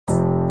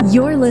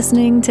You're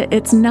listening to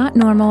It's Not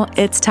Normal,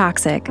 It's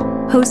Toxic,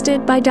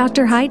 hosted by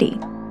Dr. Heidi.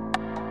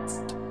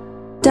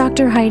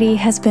 Dr. Heidi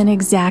has been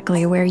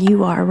exactly where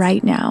you are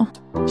right now.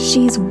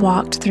 She's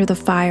walked through the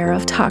fire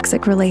of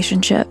toxic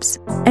relationships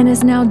and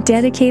has now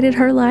dedicated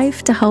her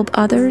life to help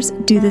others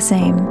do the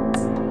same.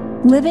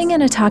 Living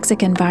in a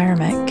toxic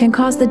environment can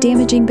cause the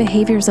damaging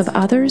behaviors of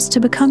others to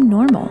become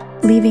normal,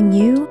 leaving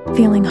you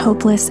feeling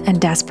hopeless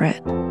and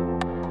desperate.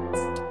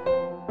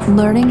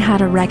 Learning how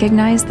to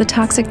recognize the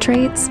toxic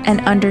traits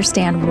and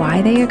understand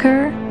why they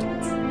occur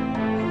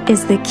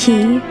is the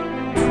key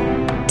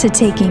to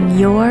taking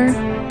your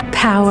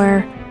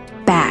power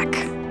back.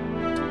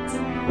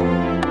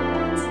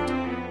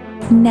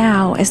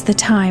 Now is the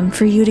time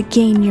for you to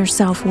gain your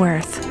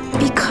self-worth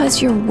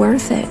because you're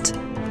worth it.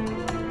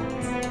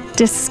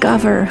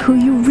 Discover who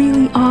you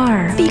really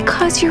are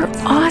because you're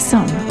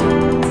awesome.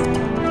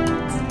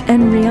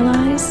 And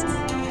realize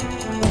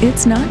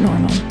it's not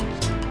normal.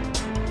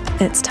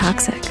 It's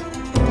toxic.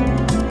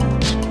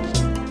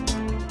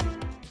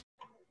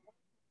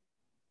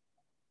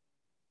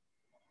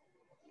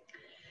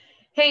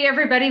 Hey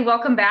everybody,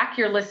 welcome back.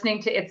 You're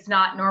listening to It's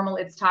Not Normal,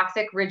 It's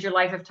Toxic, Rid Your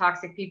Life of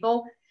Toxic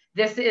People.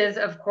 This is,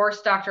 of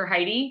course, Dr.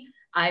 Heidi.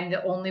 I'm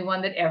the only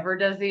one that ever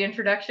does the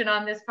introduction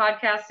on this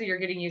podcast, so you're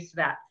getting used to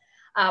that.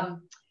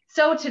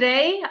 So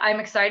today, I'm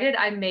excited.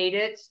 I made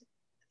it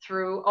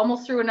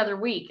almost through another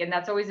week, and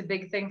that's always a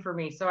big thing for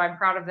me. So I'm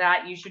proud of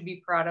that. You should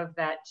be proud of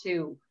that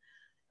too.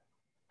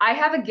 I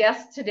have a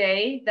guest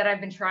today that I've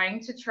been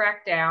trying to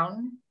track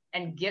down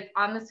and get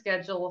on the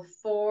schedule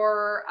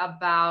for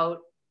about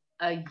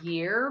a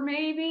year,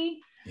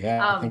 maybe.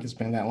 Yeah, I think it's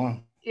been that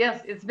long.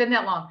 Yes, it's been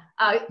that long.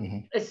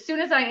 As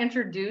soon as I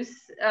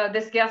introduce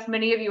this guest,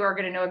 many of you are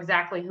going to know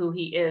exactly who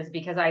he is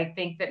because I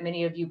think that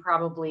many of you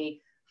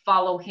probably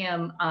follow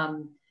him.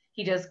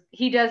 He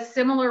does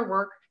similar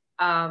work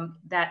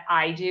that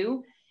I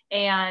do.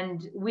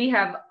 And we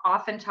have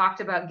often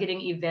talked about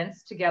getting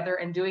events together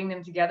and doing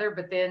them together,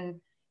 but then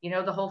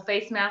the whole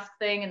face mask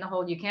thing and the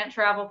whole you can't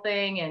travel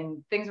thing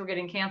and things were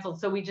getting canceled.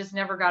 So we just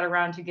never got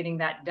around to getting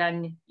that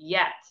done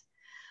yet.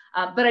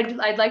 But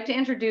I'd like to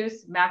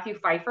introduce Matthew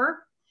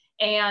Pfeiffer.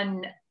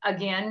 And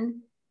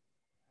again,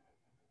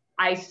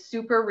 I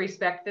super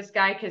respect this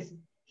guy because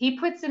he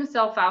puts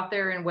himself out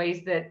there in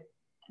ways that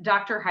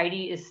Dr.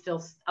 Heidi is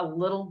still a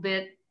little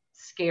bit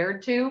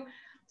scared to.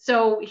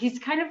 So he's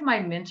kind of my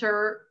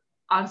mentor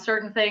on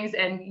certain things,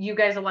 and you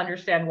guys will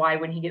understand why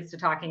when he gets to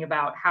talking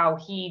about how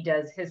he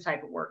does his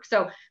type of work.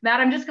 So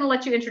Matt, I'm just going to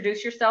let you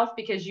introduce yourself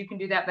because you can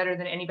do that better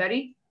than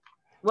anybody.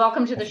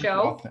 Welcome to the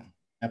show.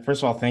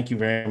 First of all, thank you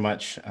very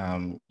much.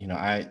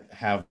 I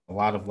have a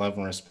lot of love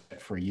and respect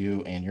for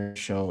you and your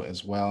show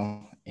as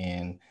well.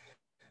 And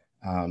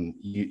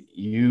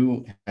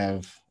you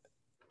have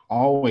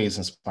always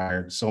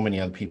inspired so many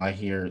other people. I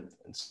hear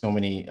so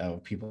many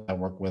people I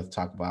work with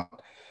talk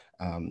about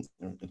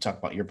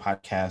your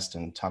podcast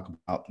and talk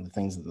about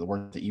the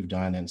work that you've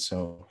done. And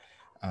so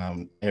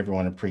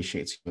everyone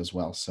appreciates you as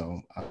well.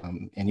 So,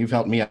 and you've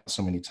helped me out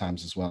so many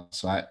times as well.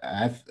 So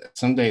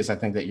some days I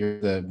think that you're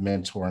the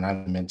mentor and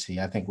I'm the mentee.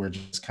 I think we're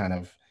just kind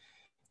of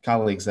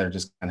colleagues that are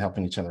just kind of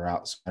helping each other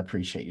out. So I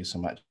appreciate you so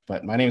much.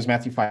 But my name is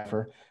Matthew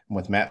Pfeiffer. I'm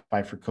with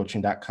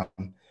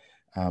MattPfeifferCoaching.com.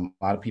 A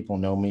lot of people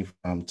know me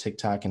from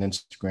TikTok and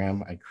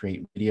Instagram. I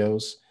create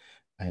videos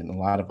and a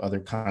lot of other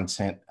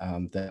content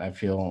that I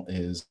feel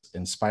is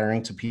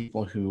inspiring to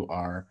people who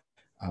are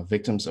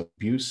victims of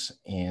abuse.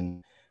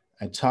 And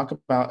I talk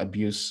about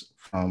abuse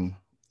from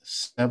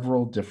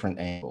several different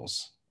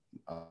angles.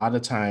 A lot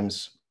of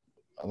times,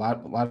 a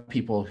lot of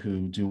people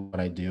who do what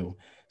I do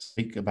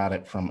speak about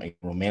it from a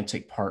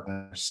romantic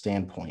partner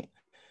standpoint.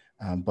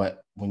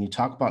 But when you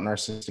talk about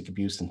narcissistic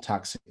abuse and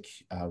toxic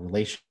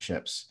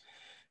relationships,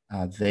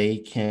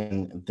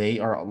 they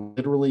are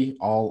literally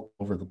all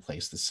over the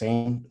place. The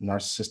same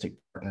narcissistic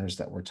partners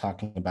that we're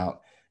talking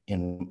about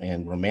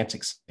in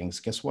romantic settings,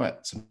 guess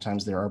what?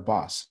 Sometimes they're our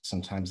boss.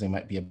 Sometimes they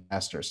might be a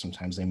pastor.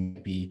 Sometimes they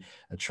might be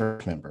a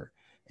church member.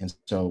 And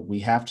so we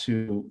have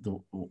to,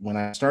 when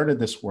I started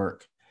this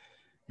work,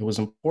 it was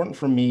important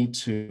for me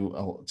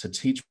to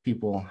teach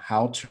people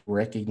how to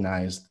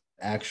recognize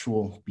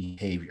actual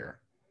behavior,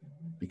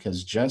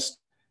 because just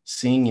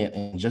seeing it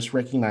and just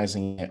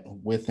recognizing it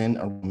within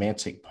a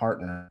romantic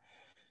partner,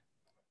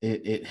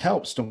 it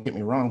helps, don't get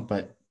me wrong,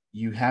 but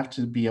you have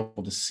to be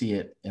able to see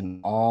it in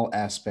all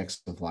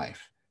aspects of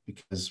life.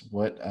 Because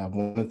one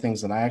of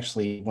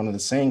the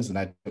sayings that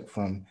I took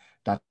from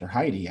Dr.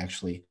 Heidi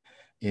actually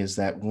is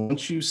that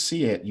once you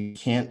see it, you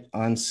can't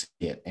unsee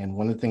it. And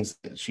one of the things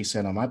that she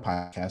said on my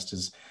podcast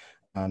is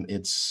I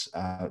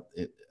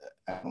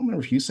don't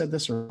remember if you said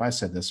this or if I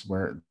said this,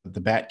 where the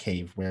bat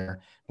cave,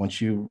 where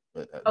once you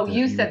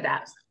you said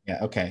that. Yeah.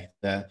 Okay.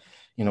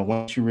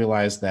 Once you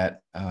realize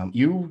that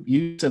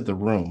you said the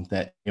room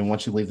that, and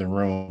once you leave the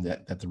room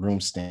that the room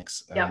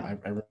stinks. Yeah. I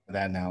remember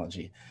that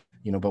analogy,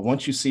 but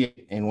once you see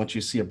it and once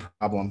you see a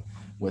problem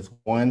with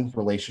one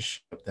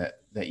relationship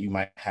that you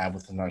might have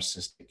with a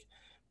narcissistic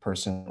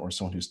person or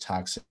someone who's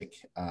toxic,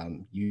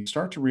 you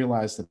start to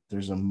realize that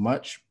there's a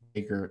much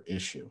bigger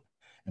issue.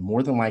 And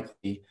more than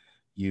likely,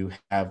 you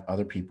have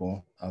other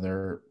people,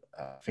 other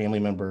family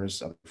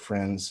members, other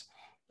friends,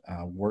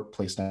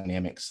 workplace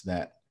dynamics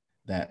that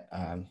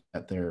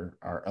there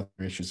are other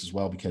issues as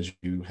well, because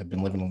you have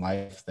been living a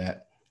life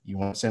that you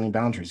weren't setting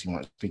boundaries, you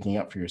weren't speaking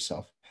up for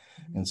yourself.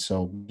 And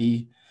so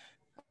we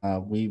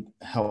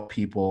help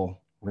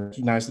people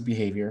recognize the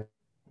behavior,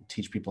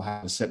 teach people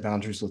how to set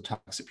boundaries with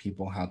toxic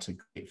people, how to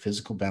create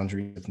physical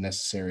boundaries if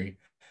necessary,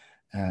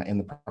 in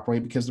the proper way.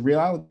 Because the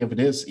reality of it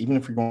is, even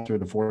if you're going through a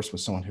divorce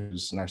with someone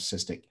who's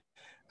narcissistic,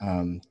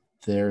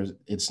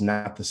 it's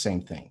not the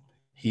same thing.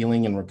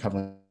 Healing and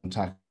recovering from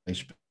toxic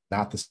relationship is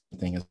not the same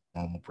thing as a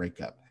normal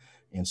breakup.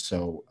 And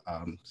so,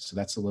 so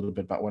that's a little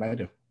bit about what I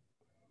do.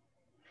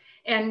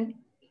 And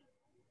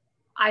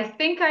I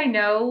think I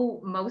know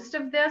most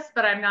of this,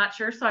 but I'm not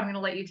sure. So I'm going to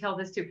let you tell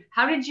this too.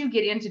 How did you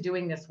get into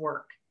doing this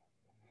work?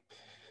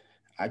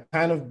 I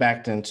kind of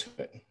backed into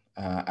it.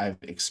 I've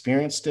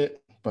experienced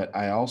it, but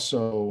I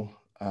also,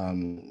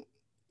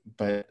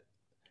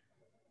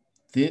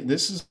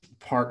 this is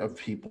part of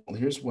people.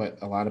 Here's what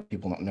a lot of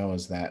people don't know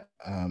is that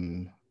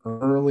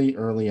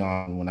early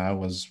on, when I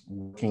was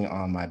working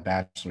on my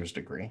bachelor's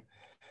degree,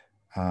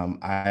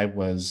 I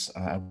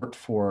worked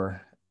for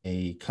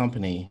a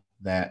company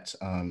that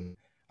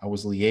I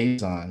was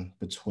liaison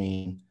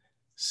between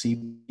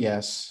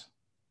CPS,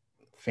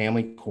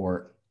 family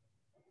court,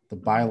 the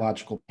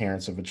biological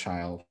parents of a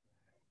child,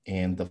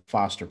 and the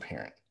foster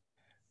parent.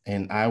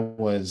 And I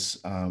was,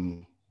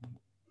 on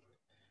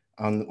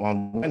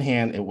one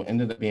hand, it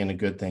ended up being a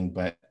good thing,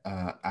 but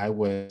I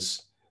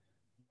was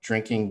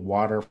drinking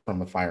water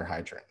from a fire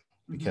hydrant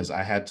because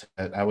I don't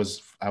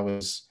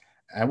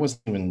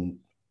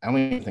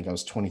even think I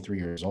was 23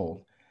 years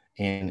old,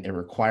 and it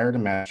required a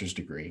master's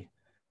degree.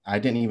 I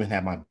didn't even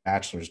have my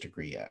bachelor's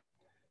degree yet.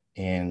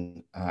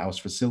 And I was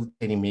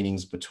facilitating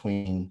meetings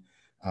between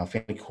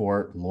family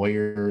court,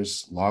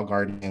 lawyers, law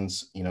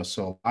guardians,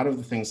 so a lot of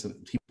the things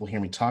that people hear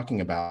me talking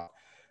about,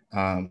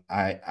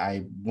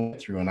 I went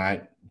through, and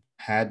I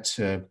had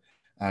to,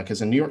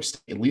 because in New York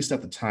State, at least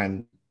at the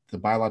time, the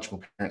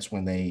biological parents,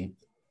 when they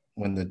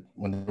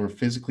were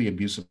physically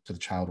abusive to the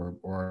child,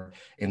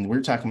 and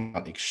we're talking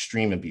about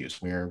extreme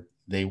abuse where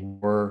they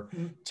were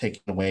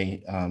taken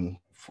away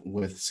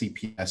with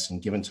CPS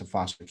and given to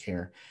foster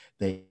care,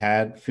 they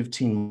had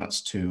 15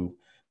 months to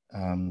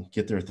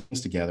get their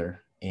things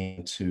together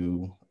and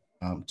to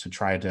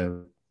try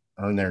to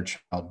earn their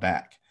child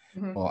back.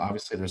 Well,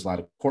 obviously there's a lot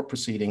of court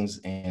proceedings,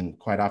 and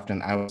quite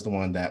often I was the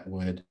one that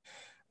would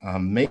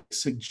make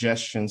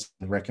suggestions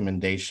and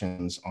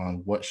recommendations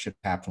on what should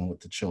happen with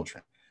the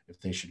children. If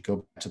they should go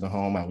back to the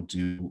home, I would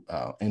do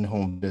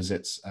in-home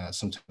visits,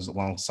 sometimes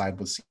alongside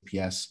with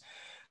CPS.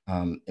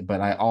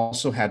 But I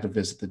also had to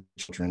visit the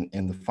children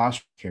in the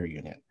foster care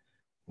unit.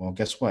 Well,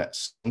 guess what?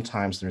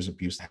 Sometimes there's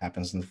abuse that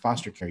happens in the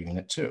foster care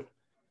unit too.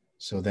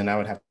 So then I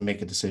would have to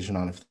make a decision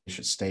on if they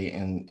should stay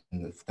in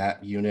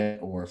that unit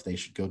or if they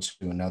should go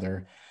to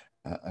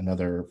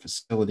another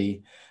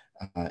facility.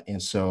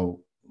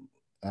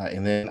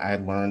 And then I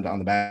learned on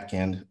the back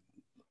end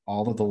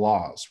all of the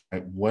laws,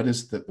 right? What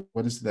is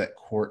that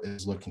court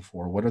is looking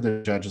for? What are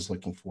the judges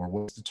looking for?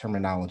 What's the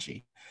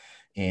terminology?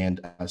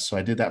 And so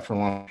I did that for a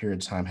long period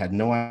of time, had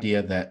no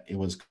idea that it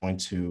was going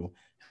to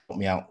help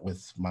me out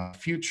with my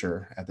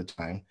future at the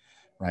time,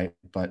 right?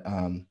 But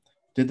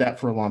did that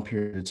for a long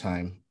period of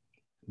time.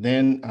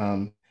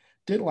 Then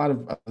did a lot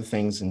of other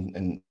things,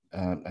 and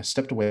I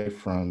stepped away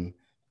from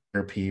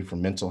therapy,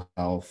 from mental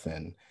health,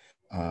 and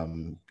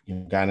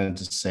got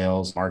into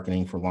sales,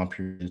 marketing for a long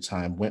period of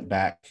time, went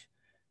back,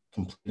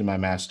 completed my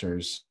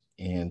master's,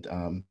 and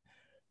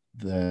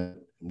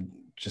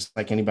just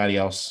like anybody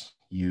else,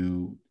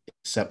 you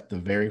accept the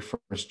very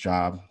first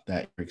job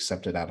that you're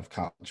accepted out of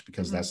college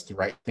because that's the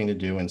right thing to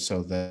do. And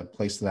so the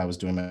place that I was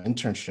doing my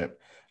internship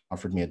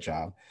offered me a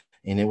job,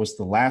 and it was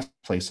the last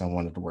place I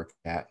wanted to work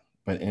at,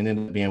 but it ended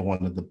up being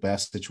one of the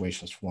best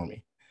situations for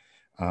me.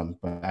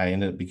 But I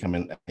ended up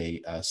becoming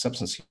a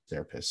substance use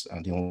therapist,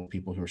 dealing with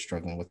people who are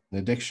struggling with an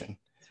addiction.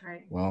 That's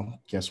right. Well,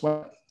 guess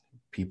what?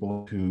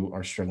 People who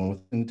are struggling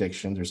with an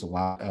addiction, there's a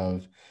lot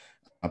of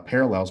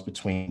parallels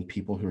between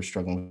people who are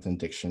struggling with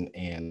addiction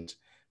and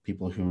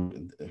people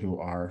who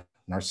are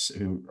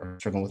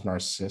struggling with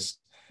narcissists.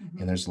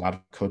 And there's a lot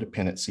of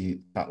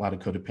codependency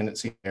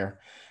there.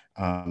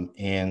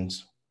 And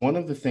one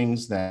of the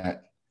things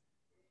that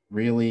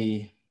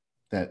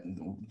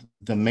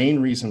the main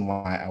reason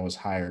why I was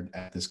hired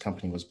at this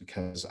company was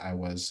because I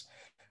was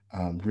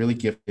really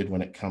gifted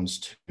when it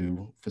comes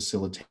to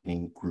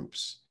facilitating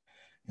groups.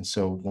 And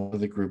so one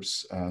of the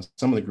groups,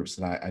 some of the groups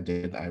that I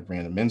did, I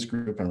ran a men's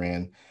group, I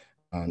ran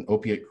an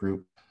opiate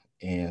group,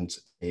 and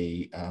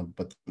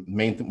but the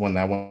main one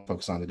that I want to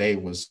focus on today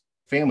was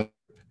family.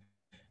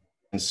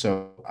 And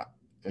so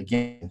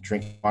again,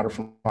 drinking water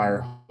from a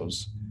fire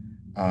hose,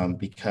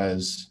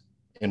 because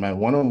in my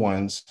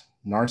one-on-ones,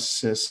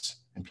 narcissists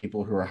and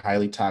people who are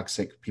highly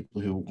toxic,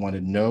 people who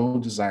wanted no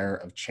desire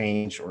of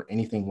change or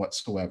anything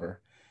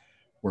whatsoever,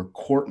 were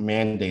court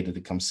mandated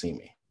to come see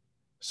me.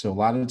 So a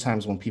lot of the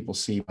times when people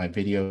see my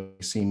video,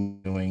 they see me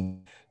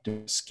doing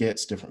different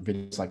skits, different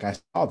videos, like I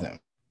saw them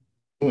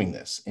doing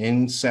this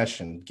in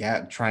session,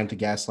 trying to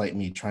gaslight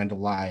me, trying to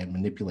lie and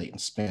manipulate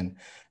and spin,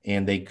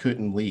 and they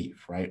couldn't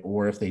leave, right?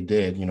 Or if they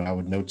did, I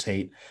would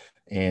notate,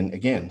 and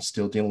again,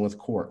 still dealing with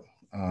court.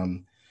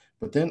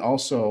 But then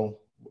also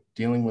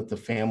dealing with the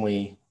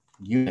family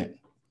unit,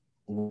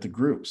 with the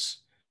groups.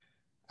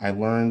 I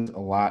learned a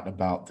lot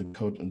about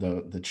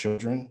the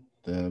children,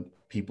 the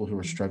people who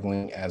were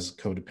struggling as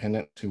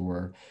codependent, who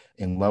were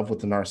in love with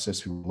the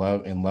narcissist, who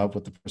were in love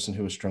with the person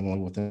who was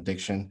struggling with an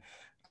addiction.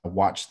 I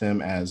watched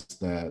them as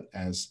the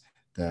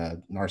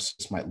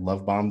narcissist might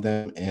love bomb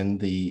them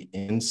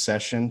in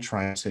session,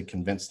 trying to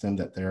convince them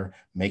that they're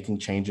making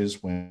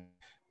changes when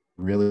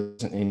really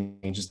isn't any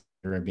changes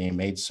that are being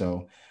made.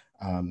 So,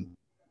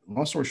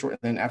 long story short,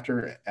 then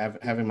after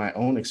having my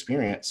own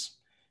experience,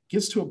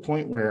 gets to a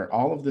point where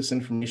all of this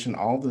information,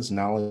 all of this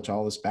knowledge,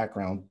 all this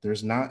background,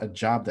 there's not a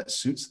job that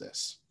suits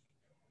this.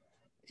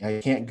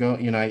 I can't go,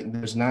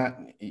 there's not,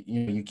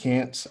 you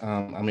can't,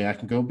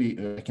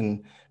 I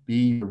can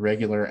be a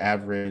regular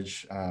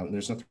average.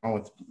 There's nothing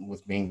wrong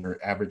with being your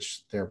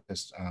average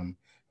therapist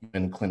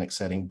in a clinic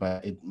setting,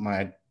 but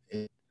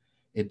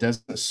it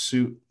doesn't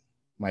suit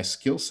my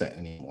skill set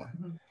anymore.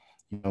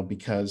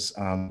 Because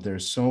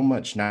there's so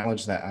much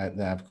knowledge that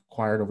I've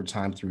acquired over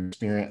time through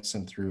experience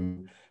and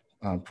through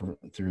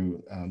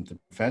the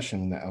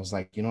profession, that I was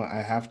like,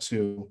 I have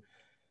to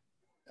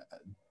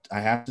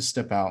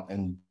step out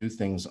and do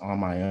things on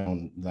my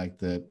own.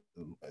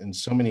 In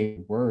so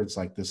many words,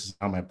 like, this is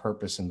not my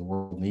purpose and the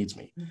world needs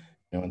me,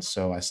 and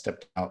so I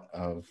stepped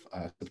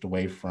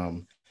away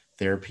from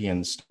therapy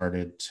and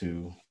started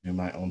to do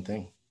my own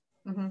thing.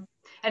 Mm-hmm.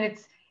 And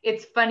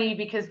it's funny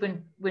because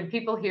when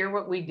people hear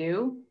what we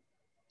do,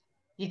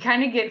 you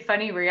kind of get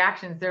funny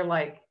reactions. They're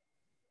like,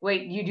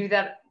 wait, you do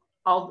that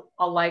all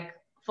like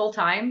full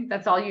time?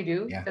 That's all you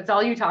do? Yeah. That's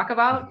all you talk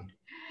about? Mm-hmm.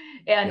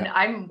 And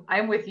yeah.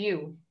 I'm with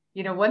you.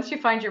 Once you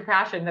find your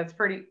passion, it's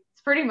pretty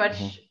much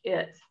mm-hmm.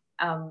 it.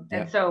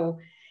 And so,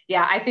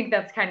 yeah, I think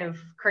that's kind of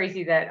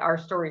crazy that our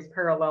stories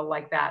parallel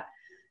like that.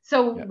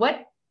 So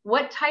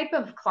what type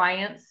of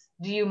clients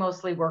do you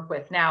mostly work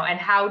with now, and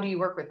how do you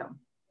work with them?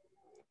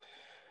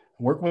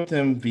 Work with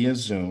them via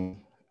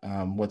Zoom.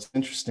 What's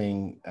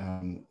interesting,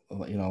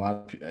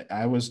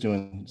 I was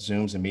doing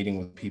Zooms and meeting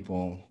with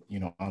people,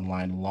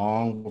 online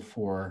long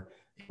before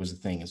it was a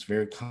thing. It's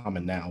very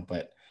common now,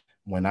 but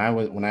when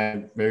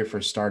I very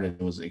first started,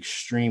 it was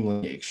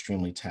extremely,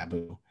 extremely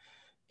taboo.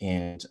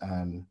 And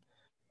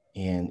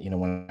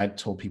when I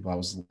told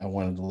people I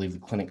wanted to leave the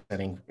clinic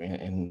setting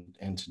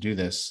and to do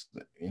this,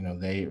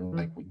 they were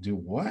like, do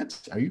what?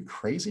 Are you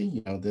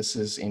crazy? This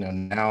is,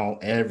 now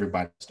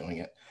everybody's doing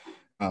it.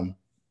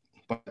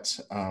 But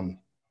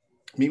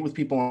meet with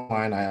people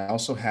online. I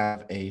also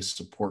have a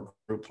support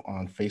group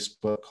on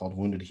Facebook called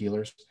Wounded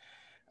Healers.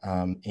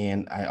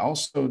 And I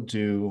also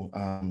do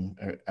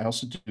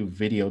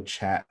video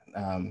chat.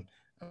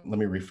 Let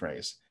me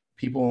rephrase.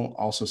 People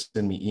also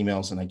send me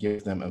emails and I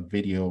give them a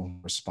video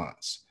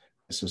response.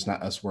 So it's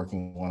not us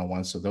working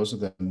one-on-one. So those are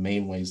the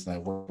main ways that I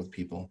work with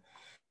people.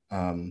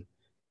 But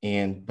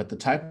the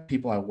type of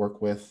people I work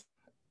with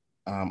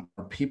are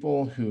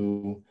people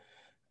who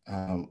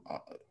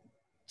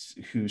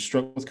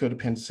struggle with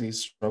codependency,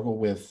 struggle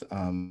with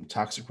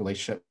toxic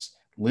relationships,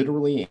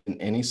 literally in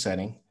any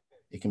setting.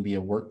 It can be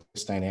a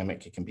workplace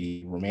dynamic, it can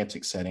be a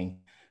romantic setting,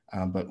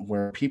 but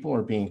where people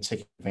are being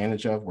taken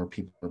advantage of, where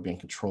people are being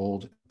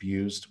controlled,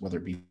 abused, whether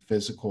it be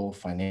physical,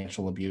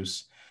 financial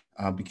abuse.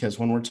 Because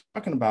when we're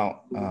talking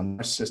about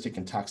narcissistic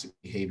and toxic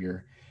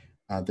behavior,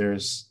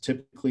 there's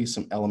typically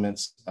some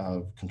elements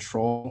of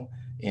control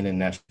and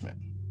enmeshment,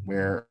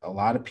 where a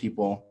lot of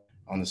people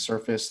on the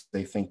surface,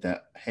 they think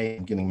that, hey,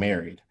 I'm getting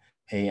married.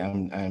 Hey,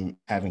 I'm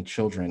having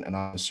children. And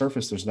on the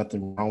surface, there's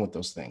nothing wrong with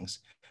those things.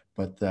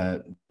 But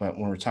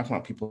when we're talking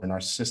about people who are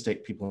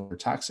narcissistic, people who are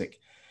toxic,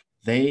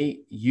 they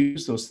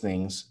use those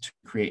things to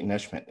create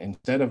enmeshment.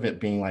 Instead of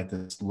it being like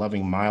this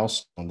loving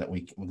milestone that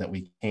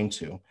we came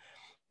to,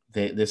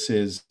 this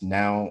is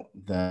now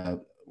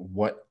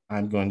what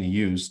I'm going to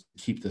use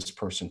to keep this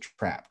person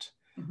trapped.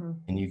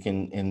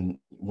 Mm-hmm. And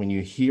when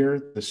you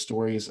hear the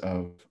stories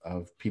of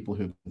people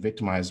who've been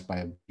victimized by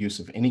abuse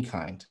of any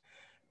kind,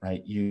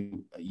 right?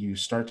 You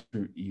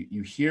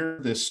hear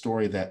this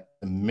story that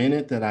the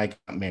minute that I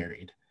got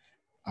married,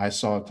 I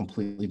saw a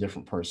completely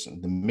different person.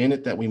 The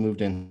minute that we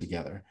moved in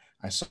together,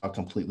 I saw a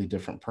completely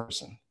different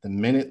person. The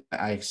minute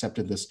that I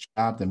accepted this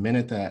job, the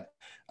minute that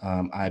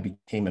I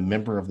became a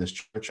member of this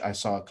church, I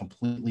saw a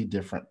completely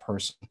different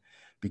person.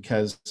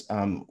 Because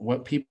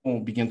what people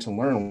begin to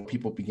learn, what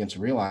people begin to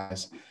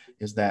realize,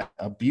 is that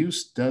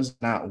abuse does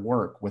not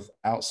work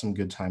without some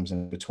good times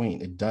in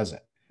between. It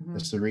doesn't. Mm-hmm.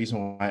 That's the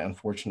reason why,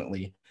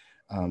 unfortunately,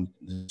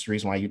 that's the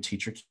reason why you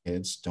teach your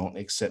kids don't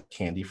accept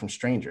candy from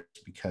strangers,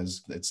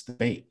 because it's the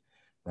bait,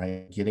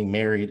 right? Getting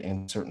married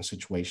in certain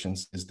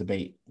situations is the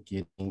bait.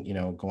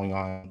 Going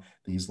on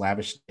these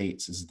lavish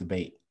dates is the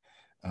bait.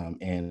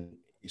 And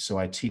so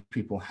I teach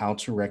people how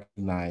to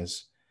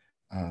recognize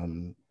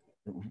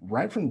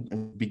right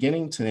from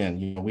beginning to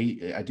end,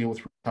 I deal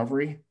with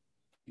recovery,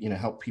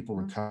 help people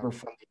recover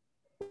from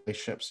the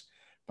relationships,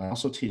 but I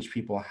also teach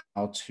people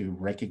how to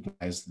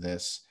recognize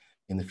this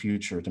in the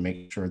future to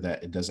make sure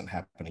that it doesn't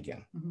happen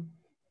again. Mm-hmm.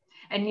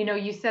 And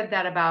you said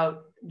that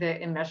about the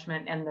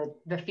enmeshment and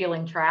the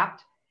feeling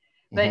trapped,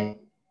 but mm-hmm.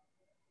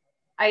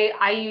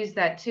 I use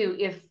that too.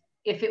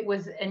 If it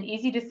was an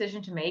easy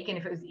decision to make, and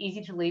if it was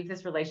easy to leave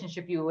this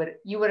relationship, you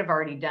would have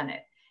already done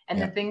it.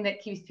 And the thing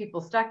that keeps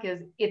people stuck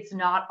is it's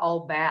not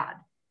all bad.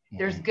 Mm-hmm.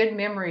 There's good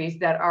memories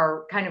that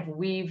are kind of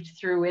weaved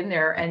through in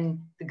there,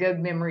 and the good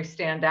memories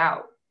stand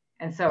out.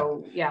 And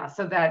so,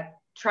 so that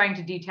trying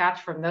to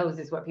detach from those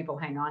is what people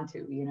hang on to,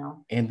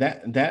 And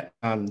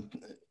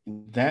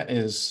that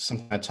is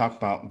something I talk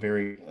about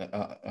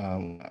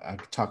I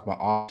talk about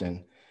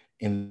often.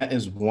 And that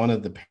is one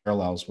of the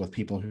parallels with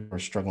people who are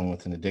struggling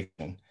with an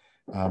addiction.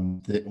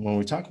 When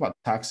we talk about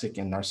toxic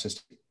and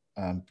narcissistic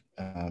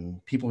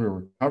people who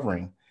are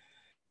recovering,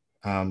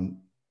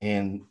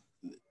 and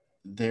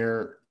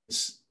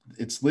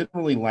it's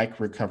literally like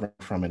recovering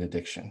from an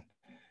addiction.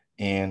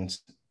 And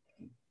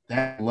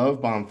that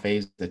love bomb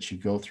phase that you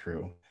go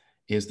through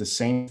is the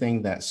same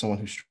thing that someone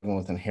who's struggling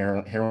with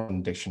heroin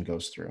addiction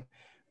goes through.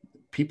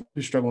 People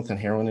who struggle with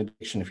heroin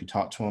addiction, if you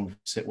talk to them, if you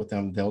sit with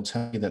them, they'll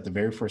tell you that the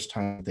very first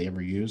time they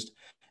ever used,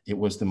 it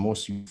was the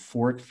most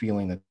euphoric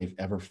feeling that they've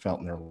ever felt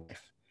in their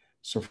life.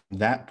 So from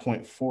that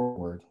point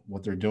forward,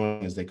 what they're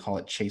doing is they call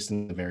it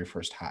chasing the very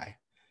first high.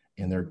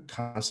 And they're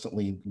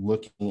constantly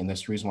looking, and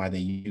that's the reason why they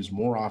use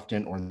more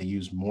often, or they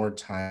use more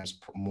times,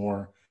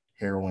 more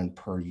heroin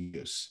per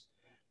use.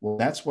 Well,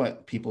 that's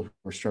what people who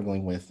are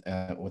struggling with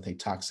a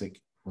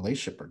toxic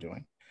relationship are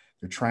doing.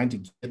 They're trying to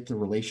get the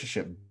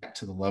relationship back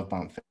to the love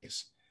bomb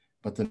phase,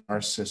 but the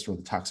narcissist or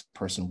the toxic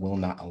person will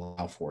not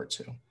allow for it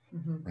to,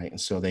 right?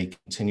 And so they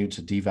continue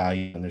to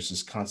devalue, and there's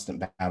this constant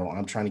battle.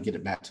 I'm trying to get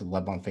it back to the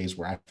love bomb phase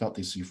where I felt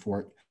this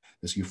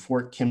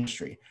euphoric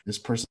chemistry. This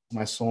person is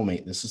my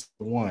soulmate. This is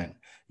the one.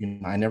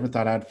 I never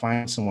thought I'd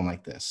find someone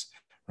like this,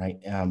 right?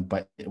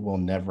 But it will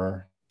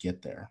never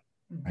get there,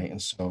 right?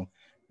 And so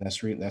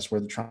that's where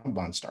the trauma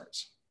bond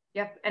starts.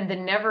 Yep, and the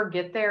never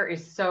get there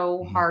is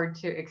so hard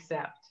to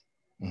accept.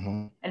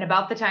 And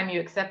about the time you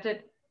accept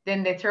it,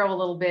 then they throw a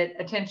little bit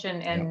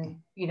attention and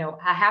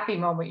a happy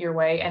moment your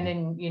way, and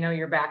then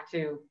you're back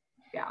to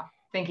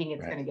thinking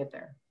it's going to get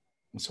there.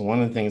 So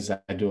one of the things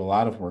that I do a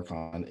lot of work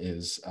on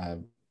is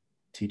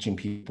teaching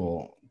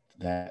people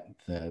that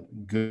the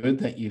good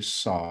that you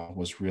saw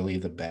was really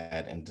the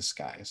bad in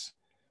disguise,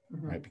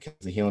 right? Because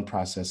the healing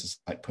process is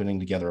like putting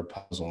together a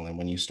puzzle, and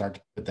when you start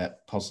to put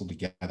that puzzle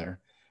together,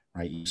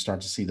 right, you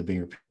start to see the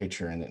bigger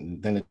picture,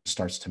 and then it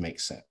starts to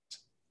make sense.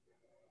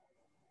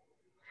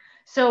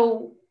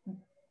 So,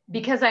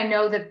 because I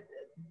know that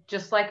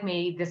just like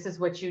me, this is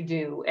what you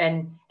do,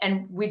 and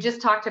we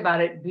just talked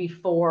about it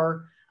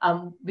before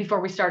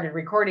we started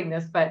recording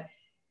this, but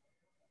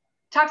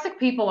toxic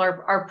people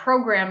are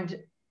programmed,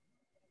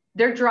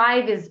 their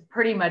drive is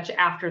pretty much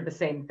after the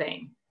same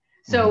thing.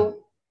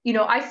 So,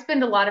 I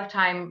spend a lot of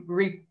time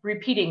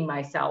repeating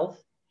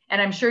myself, and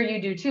I'm sure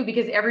you do too,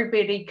 because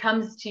everybody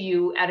comes to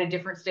you at a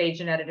different stage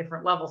and at a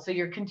different level. So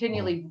you're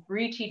continually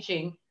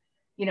reteaching,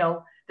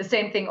 the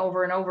same thing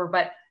over and over,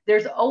 but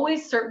there's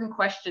always certain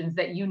questions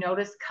that you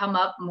notice come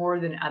up more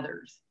than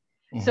others.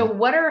 So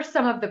what are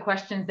some of the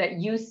questions that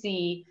you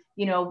see,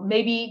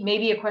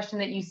 maybe a question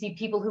that you see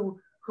people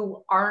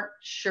who aren't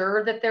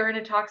sure that they're in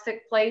a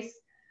toxic place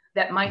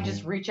that might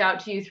just reach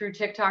out to you through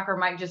TikTok, or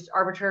might just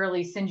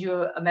arbitrarily send you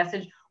a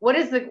message? What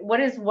is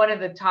one of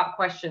the top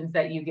questions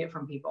that you get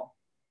from people?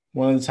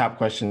 One of the top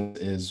questions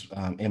is,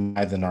 am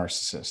I the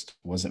narcissist?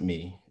 Was it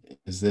me?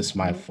 Is this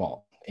my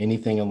fault?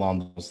 Anything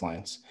along those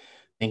lines,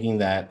 thinking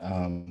that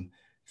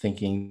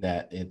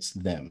it's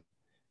them.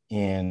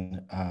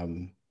 And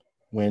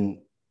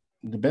when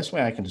the best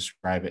way I can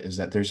describe it is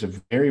that there's a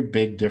very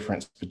big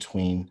difference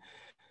between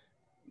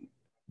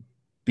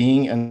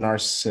being a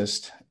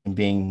narcissist and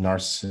being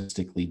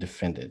narcissistically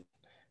defended.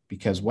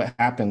 Because what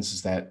happens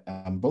is that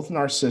both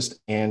narcissists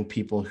and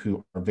people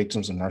who are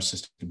victims of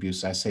narcissistic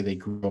abuse, I say they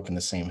grew up in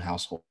the same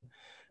household,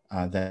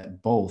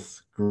 that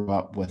both grew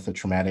up with a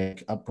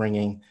traumatic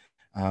upbringing,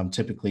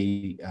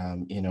 typically,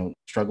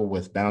 struggle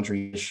with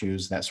boundary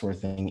issues, that sort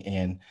of thing.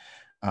 And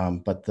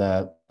but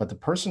the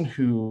person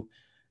who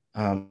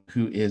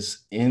is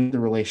in the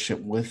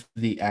relationship with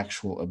the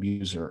actual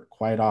abuser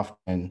quite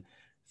often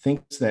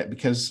thinks that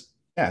because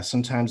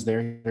sometimes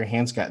their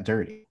hands got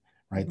dirty,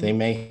 right? They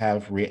may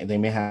have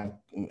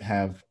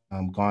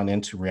gone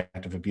into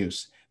reactive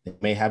abuse. They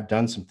may have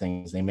done some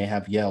things. They may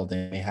have yelled.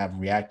 They may have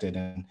reacted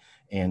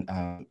and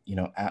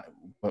at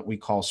what we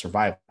call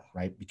survival,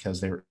 right?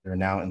 Because they're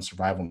now in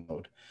survival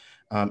mode.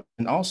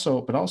 But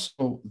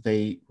also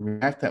they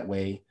react that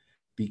way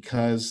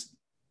because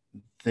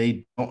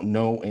they don't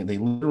know, and they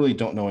literally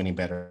don't know any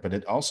better. But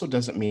it also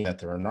doesn't mean that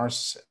they're a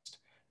narcissist,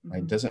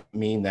 right? It doesn't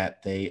mean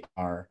that they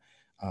are,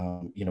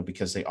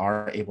 because they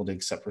are able to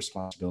accept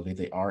responsibility,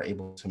 they are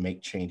able to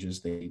make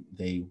changes,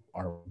 they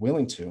are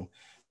willing to.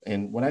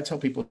 And when I tell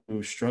people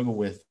who struggle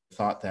with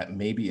thought that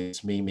maybe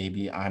it's me,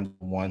 maybe I'm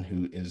the one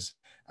who is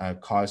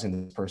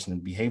causing this person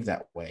to behave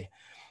that way.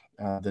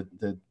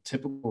 The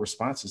typical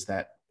response is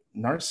that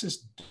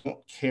narcissists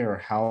don't care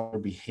how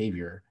their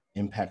behavior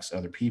impacts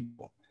other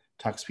people.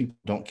 Toxic people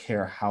don't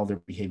care how their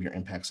behavior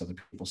impacts other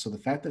people. So the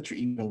fact that you're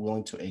even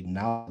willing to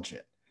acknowledge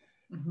it,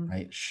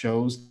 right,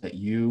 shows that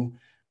you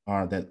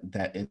are that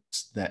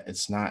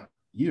it's not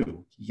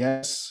you.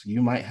 Yes,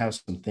 you might have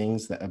some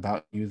things that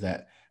about you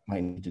that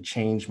might need to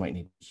change, might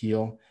need to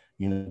heal,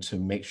 to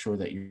make sure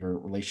that your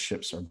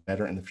relationships are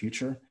better in the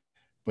future.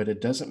 But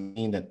it doesn't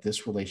mean that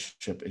this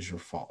relationship is your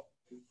fault,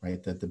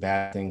 right? That the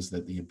bad things,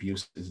 that the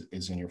abuse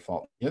is in your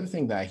fault. The other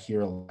thing that I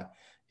hear a lot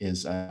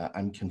is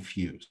I'm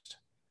confused.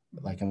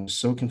 Like, I'm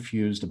so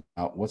confused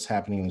about what's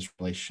happening in this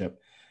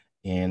relationship.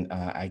 And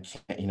I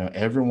can't,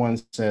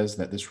 everyone says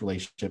that this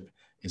relationship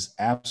is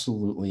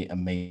absolutely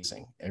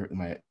amazing.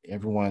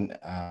 Everyone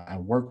I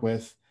work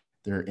with,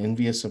 they're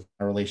envious of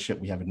our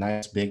relationship. We have a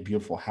nice, big,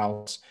 beautiful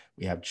house.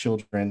 We have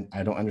children.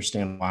 I don't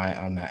understand why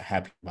I'm not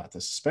happy about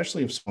this,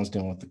 especially if someone's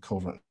dealing with the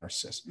covert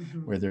narcissist,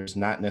 where there's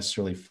not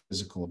necessarily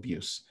physical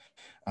abuse.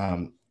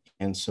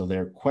 And so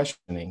they're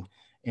questioning.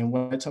 And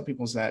what I tell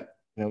people is that,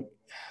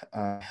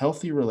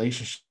 healthy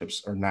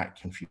relationships are not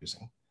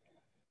confusing.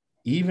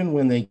 Even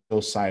when they go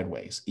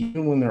sideways,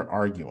 even when they're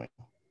arguing,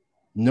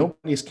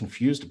 nobody's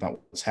confused about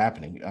what's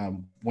happening.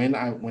 When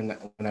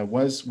I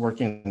was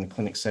working in the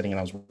clinic setting and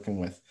I was working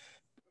with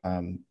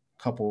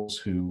couples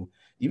who,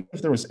 even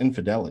if there was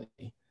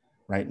infidelity,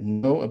 right,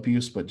 no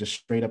abuse, but just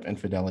straight up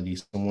infidelity,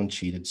 someone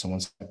cheated,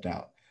 someone stepped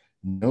out,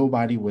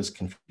 nobody was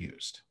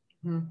confused.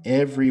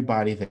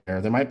 Everybody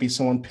there might be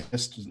someone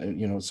pissed,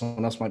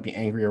 someone else might be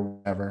angry or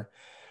whatever.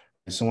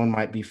 Someone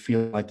might be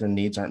feeling like their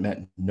needs aren't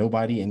met.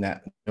 Nobody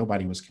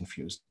was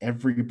confused.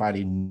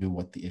 Everybody knew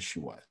what the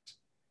issue was,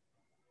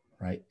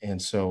 right?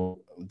 And so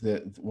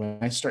when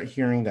I start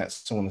hearing that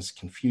someone is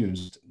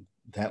confused,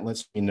 that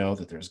lets me know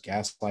that there's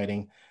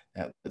gaslighting.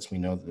 That lets me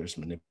know that there's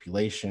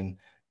manipulation.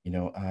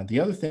 The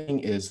other thing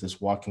is this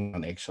walking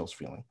on eggshells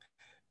feeling,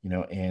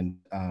 and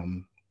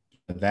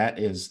that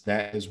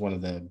is one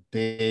of the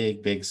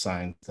big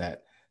signs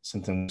that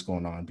something's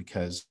going on,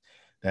 because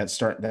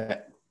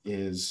that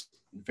is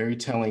very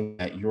telling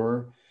that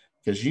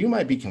because you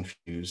might be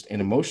confused and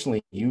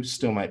emotionally you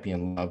still might be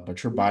in love,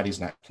 but your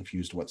body's not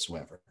confused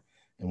whatsoever.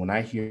 And when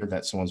I hear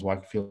that someone's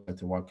feel like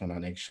they're walking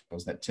on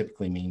eggshells, that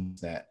typically means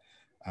that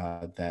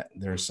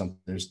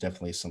there's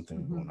definitely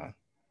something going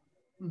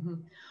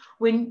on.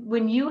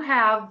 When you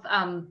have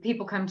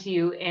people come to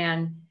you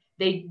and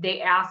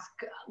they ask,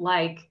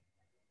 like,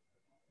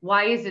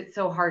 why is it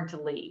so hard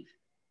to leave?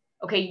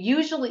 Okay,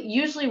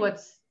 usually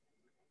what's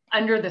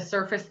under the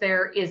surface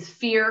there is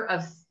fear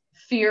of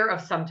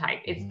some type.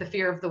 It's the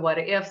fear of the what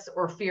ifs,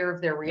 or fear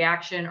of their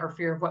reaction, or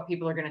fear of what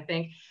people are going to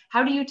think.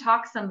 How do you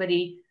talk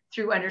somebody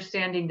through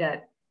understanding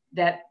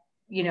that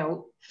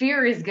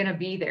fear is going to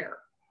be there?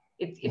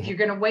 If you're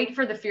going to wait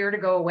for the fear to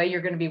go away,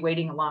 you're going to be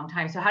waiting a long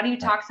time. So how do you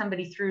talk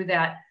somebody through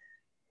that?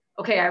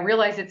 Okay, I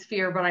realize it's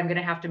fear, but I'm going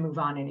to have to move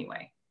on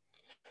anyway.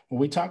 Well,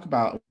 we talk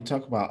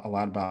a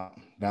lot about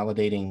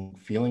validating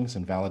feelings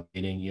and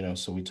validating,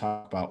 so we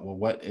talk about, well,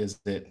 what is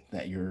it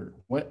that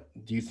what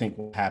do you think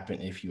will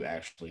happen if you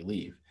actually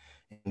leave?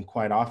 And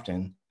quite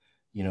often,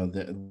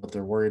 what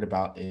they're worried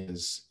about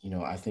is,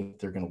 I think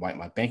they're going to wipe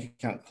my bank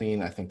account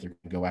clean. I think they're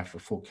going to go after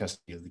full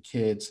custody of the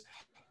kids.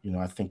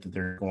 I think that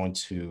they're going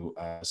to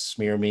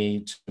smear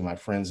me to my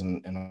friends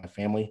and my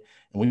family.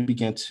 And we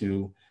begin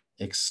to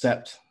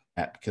accept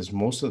that, because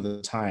most of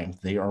the time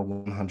they are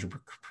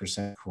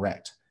 100%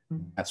 correct.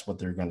 That's what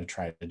they're going to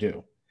try to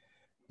do.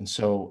 And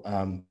so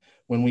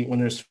when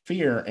there's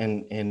fear,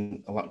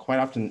 and quite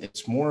often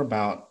it's more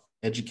about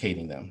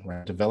educating them,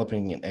 right?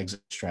 Developing an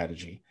exit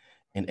strategy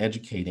and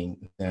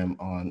educating them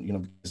on,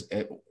 because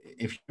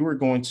if you were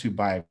going to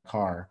buy a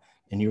car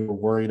and you were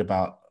worried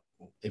about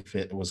if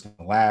it was going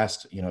to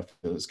last, if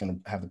it was going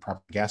to have the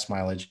proper gas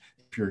mileage,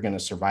 if you're going to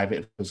survive it,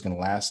 if it was going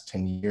to last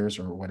 10 years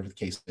or whatever the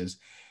case is,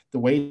 the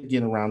way to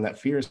get around that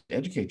fear is to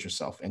educate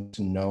yourself and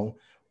to know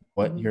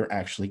what you're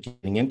actually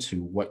getting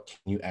into, what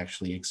can you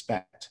actually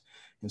expect.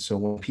 And so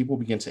when people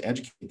begin to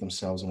educate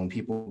themselves, and when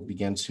people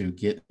begin to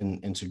get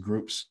into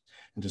groups,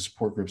 into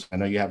support groups, I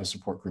know you have a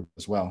support group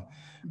as well,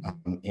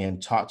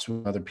 and talk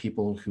to other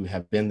people who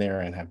have been there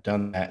and have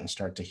done that, and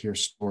start to hear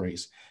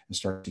stories and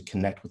start to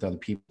connect with other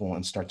people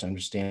and start to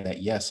understand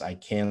that, yes, I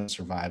can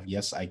survive.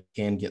 Yes, I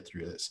can get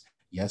through this.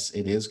 Yes,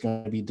 it is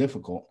going to be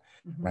difficult,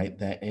 right?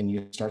 And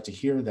you start to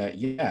hear that,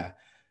 yeah,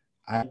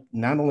 I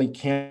not only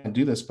can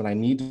do this, but I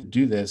need to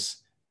do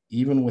this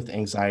even with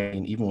anxiety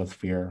and even with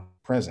fear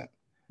present,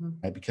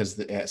 right? Because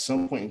at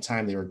some point in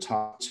time, they were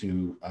taught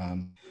to,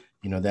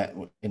 that,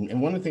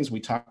 and one of the things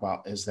we talk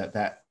about is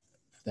that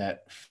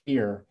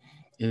fear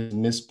is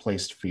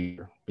misplaced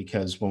fear.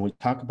 Because when we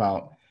talk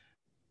about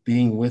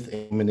being with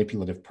a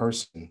manipulative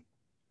person,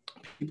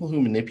 people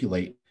who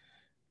manipulate,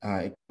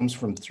 it comes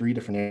from three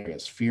different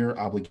areas: fear,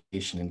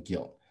 obligation, and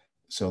guilt.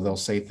 So they'll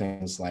say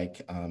things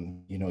like,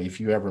 if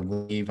you ever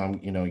leave,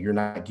 you're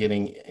not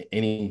getting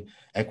any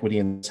equity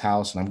in this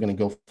house, and I'm going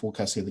to go full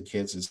custody of the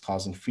kids. Is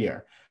causing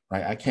fear,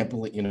 right? I can't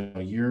believe,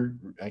 you're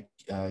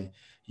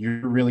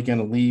really going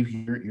to leave.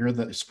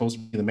 You're supposed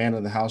to be the man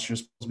of the house. You're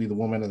supposed to be the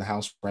woman of the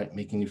house, right?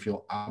 Making you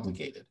feel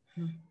obligated,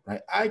 right?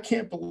 I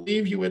can't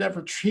believe you would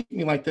ever treat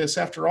me like this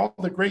after all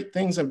the great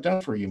things I've done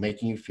for you,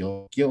 making you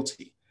feel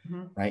guilty,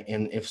 right?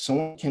 And if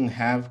someone can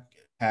have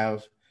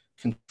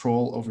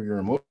control over your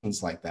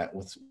emotions like that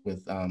with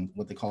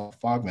what they call the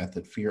FOG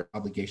method, fear,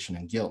 obligation,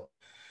 and guilt,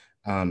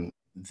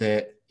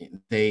 that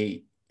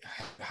they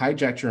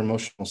hijack your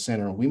emotional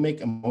center. We make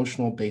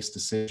emotional based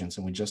decisions,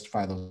 and we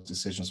justify those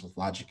decisions with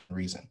logic and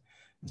reason.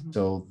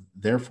 So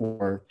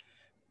therefore,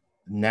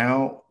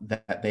 now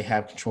that they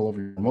have control over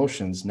your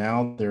emotions,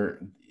 now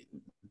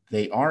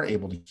they are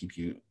able to keep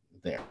you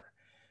there.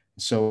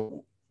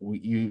 So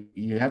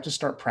you have to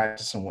start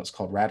practicing what's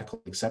called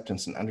radical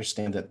acceptance, and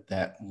understand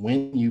that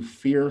when you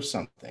fear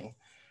something,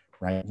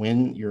 right,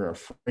 when you're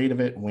afraid of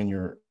it, when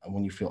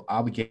you feel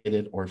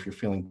obligated, or if you're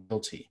feeling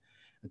guilty,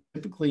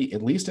 typically,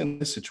 at least in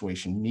this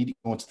situation, you need to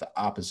go into the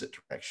opposite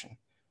direction,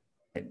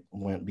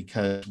 right?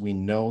 Because we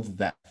know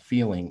that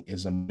feeling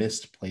is a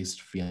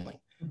misplaced feeling.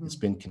 It's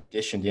been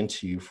conditioned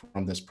into you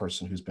from this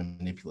person who's been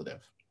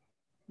manipulative.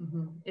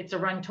 It's a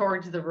run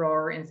towards the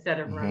roar instead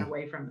of run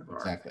away from the roar.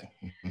 Exactly.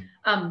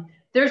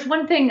 There's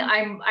one thing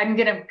I'm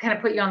going to kind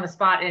of put you on the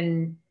spot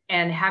and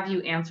have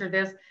you answer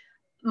this.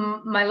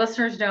 My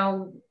listeners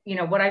know,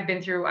 what I've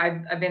been through.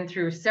 I've been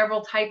through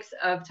several types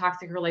of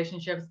toxic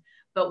relationships,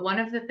 but one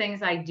of the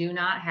things I do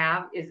not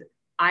have is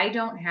I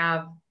don't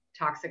have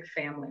toxic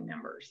family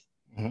members.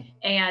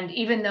 And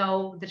even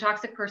though the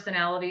toxic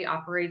personality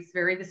operates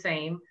very the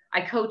same,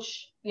 I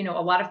coach, a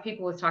lot of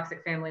people with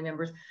toxic family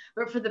members,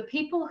 but for the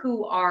people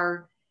who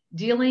are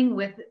dealing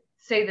with,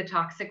 say, the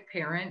toxic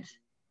parent,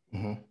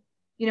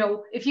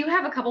 if you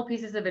have a couple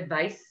pieces of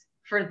advice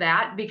for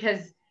that,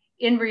 because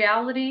in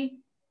reality,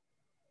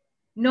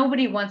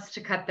 nobody wants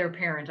to cut their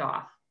parent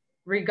off,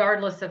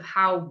 regardless of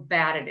how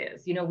bad it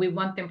is. We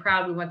want them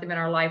proud, we want them in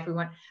our life,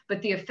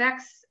 but the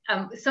effects,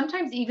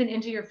 sometimes even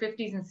into your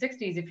 50s and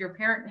 60s, if your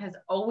parent has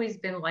always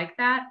been like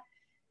that,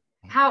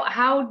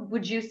 how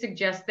would you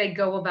suggest they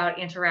go about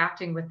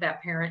interacting with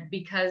that parent?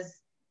 Because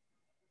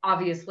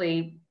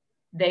obviously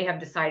they have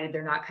decided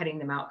they're not cutting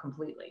them out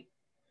completely.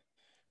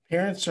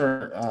 Parents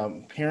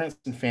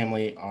and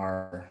family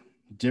are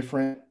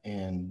different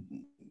and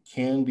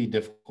can be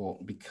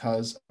difficult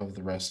because of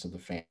the rest of the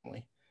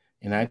family.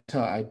 And I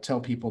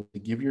tell people to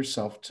give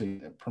yourself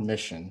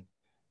permission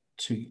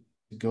to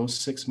go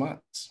 6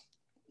 months.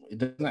 It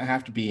doesn't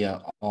have to be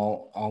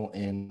all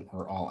in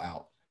or all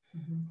out,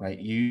 right?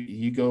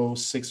 You go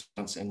 6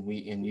 months, and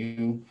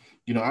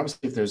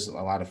obviously if there's a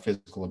lot of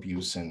physical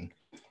abuse and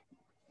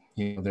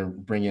they're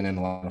bringing in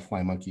a lot of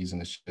fly monkeys,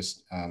 and it's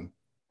just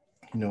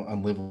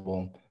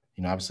unlivable.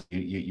 Obviously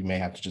you may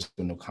have to just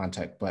do no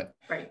contact, but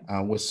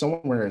with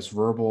someone where it's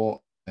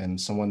verbal, and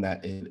someone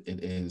that it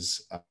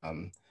is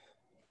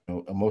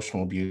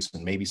emotional abuse,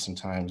 and maybe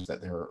sometimes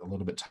that they're a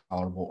little bit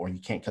tolerable, or you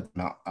can't cut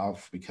them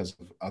off because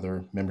of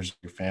other members of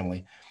your family,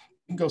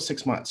 you can go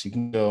 6 months. You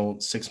can go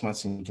 6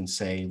 months, and you can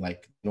say,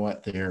 like,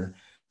 what, they're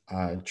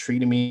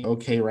treating me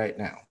okay right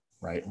now,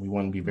 right? We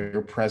want to be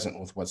very present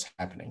with what's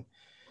happening.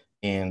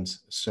 And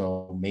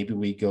so maybe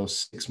we go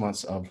 6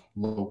 months of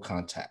low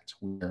contact,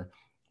 where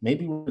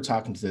maybe we're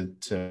talking to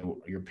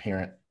your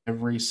parent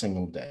every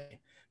single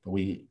day, but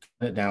we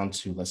cut it down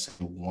to, let's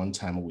say, one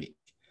time a week,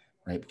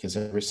 right? Because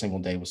every single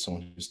day with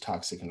someone who's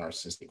toxic and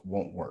narcissistic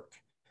won't work.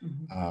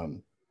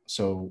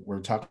 So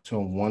we're talking to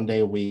them one day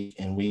a week,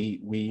 and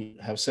we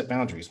have set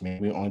boundaries.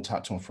 Maybe we only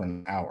talk to them for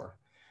an hour,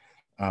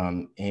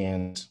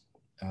 and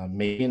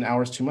maybe an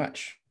hour is too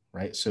much,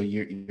 right?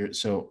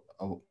 So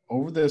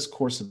over this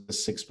course of the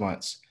 6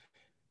 months,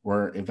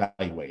 we're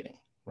evaluating,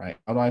 right?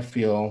 How do I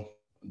feel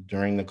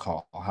during the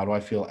call? How do I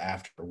feel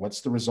after?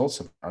 What's the results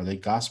of it? Are they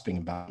gossiping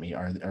about me?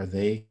 Are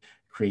they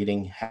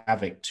creating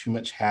too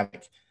much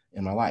havoc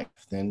in my life?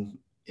 Then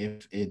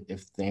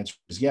if the answer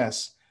is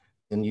yes,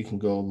 then you can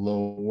go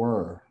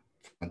lower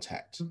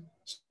contact. So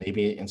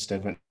maybe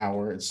instead of an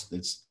hour,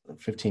 it's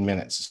 15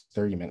 minutes, it's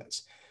 30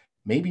 minutes.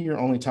 Maybe you're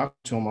only talking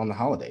to them on the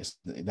holidays.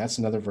 That's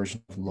another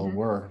version of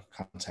lower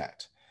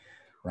contact,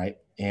 right?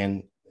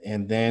 And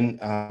then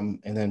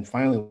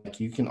finally, like,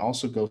 you can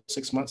also go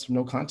 6 months of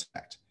no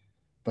contact.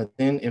 But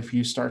then if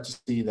you start to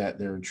see that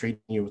they're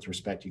treating you with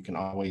respect, you can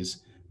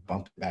always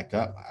bump it back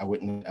up. I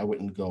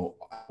wouldn't go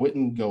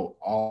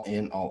all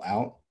in, all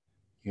out.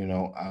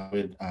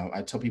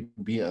 I tell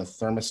people, be a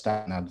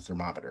thermostat, not a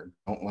thermometer.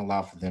 Don't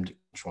allow for them to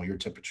control your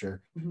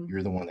temperature.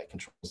 You're the one that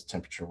controls the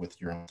temperature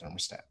with your own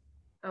thermostat.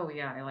 Oh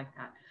yeah, I like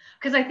that.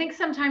 Because I think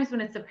sometimes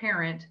when it's a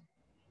parent,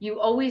 you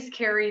always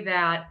carry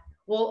that,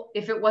 well,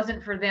 if it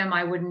wasn't for them,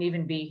 I wouldn't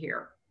even be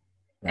here.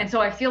 Right. And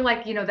so I feel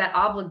like, that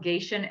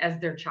obligation as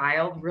their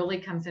child really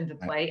comes into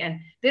play,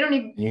 and they don't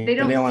even, you hit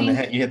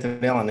the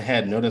nail on the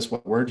head. Notice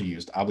what word you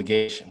used: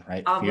 obligation,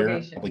 right?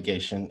 Obligation. Fear,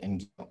 obligation,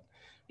 and guilt.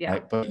 Yeah.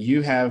 Right? But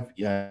you have,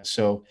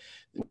 so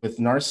with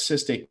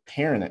narcissistic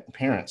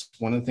parents,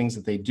 one of the things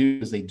that they do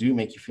is they do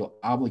make you feel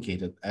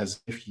obligated as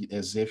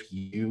if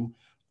you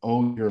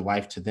owe your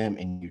life to them,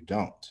 and you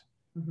don't.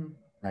 Mm-hmm.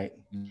 Right?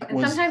 And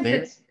sometimes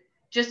it's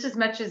just as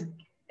much as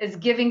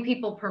giving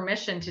people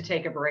permission to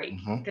take a break,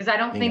 because I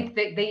don't think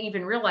that they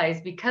even realize,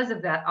 because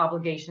of that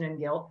obligation and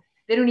guilt,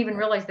 they don't even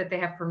realize that they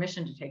have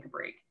permission to take a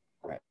break.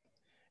 Right.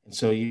 And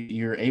so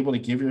you're able to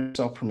give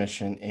yourself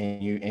permission,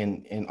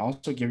 and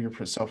also give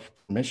yourself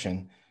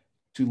permission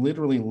to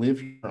literally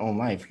live your own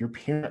life. Your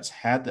parents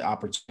had the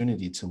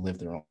opportunity to live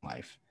their own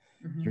life.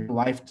 Mm-hmm. Your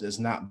life does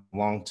not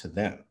belong to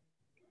them,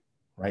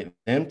 right?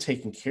 Them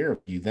taking care of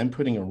you, them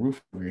putting a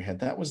roof over your head,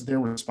 that was their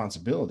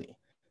responsibility.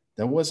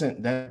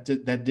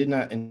 That did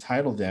not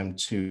entitle them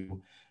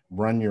to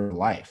run your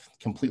life.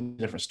 Completely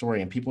different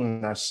story. And people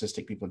in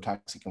narcissistic, people in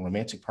toxic and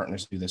romantic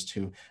partners do this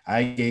too.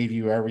 I gave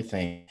you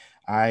everything.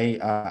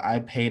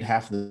 I paid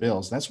half the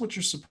bills. That's what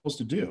you're supposed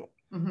to do.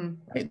 Mm-hmm.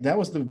 Right? That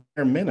was the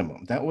bare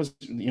minimum. That was,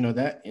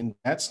 and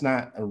that's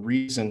not a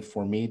reason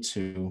for me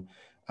to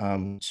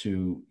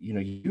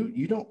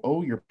you don't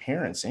owe your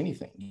parents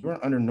anything.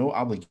 You're under no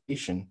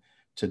obligation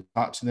to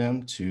talk to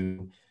them,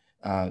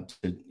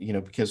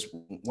 because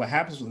what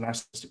happens with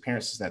narcissistic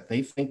parents is that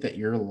they think that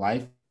your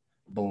life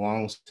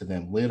belongs to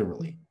them,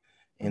 literally.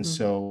 And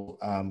so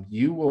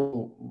you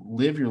will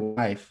live your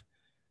life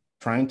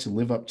trying to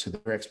live up to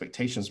their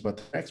expectations, but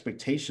their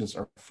expectations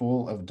are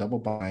full of double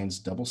binds,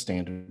 double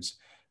standards,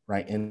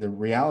 right? And the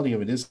reality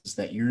of it is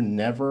that you're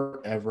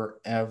never, ever,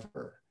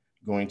 ever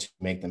going to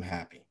make them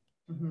happy.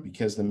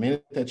 Because the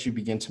minute that you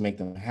begin to make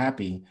them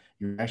happy,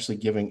 you're actually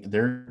in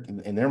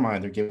their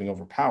mind, they're giving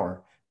over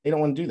power. They don't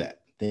want to do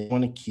that. They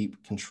want to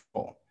keep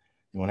control.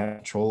 They want to have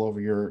control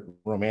over your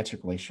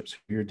romantic relationships,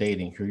 who you're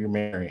dating, who you're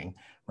marrying,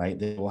 right?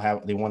 They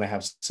want to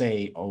have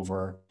say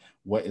over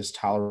what is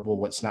tolerable,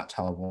 what's not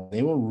tolerable.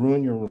 They will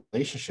ruin your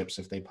relationships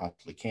if they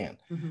possibly can.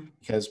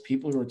 Because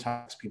people who are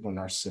toxic, people who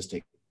are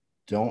narcissistic,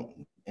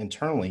 don't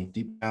internally,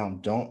 deep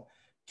down, don't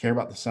care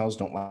about themselves,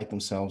 don't like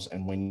themselves.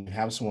 And when you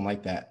have someone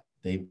like that,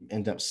 they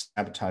end up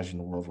sabotaging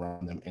the world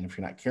around them. And if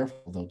you're not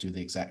careful, they'll do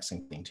the exact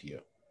same thing to you.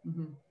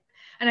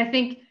 And I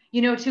think,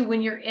 too,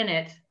 when you're in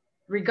it,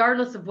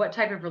 regardless of what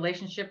type of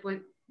relationship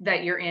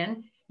that you're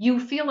in,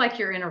 you feel like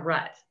you're in a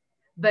rut.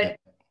 But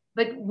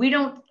we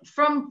don't,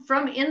 from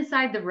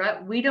inside the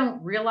rut, we don't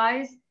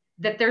realize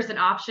that there's an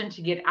option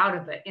to get out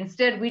of it.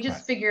 Instead, we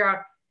just figure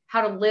out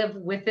how to live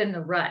within the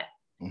rut.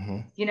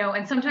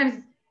 And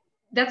sometimes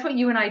that's what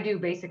you and I do,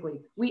 basically.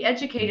 We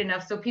educate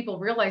enough so people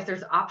realize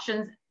there's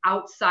options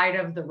outside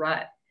of the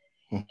rut.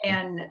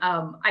 And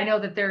I know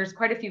that there's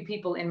quite a few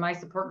people in my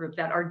support group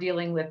that are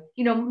dealing with,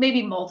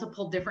 maybe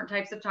multiple different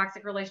types of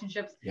toxic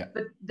relationships.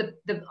 But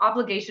the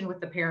obligation with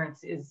the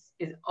parents is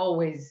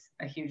always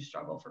a huge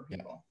struggle for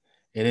people.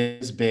 It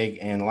is big.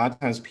 And a lot of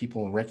times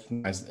people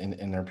recognize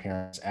in their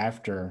parents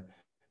after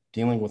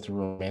dealing with a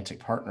romantic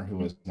partner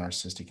who is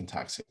narcissistic and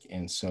toxic.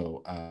 And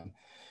so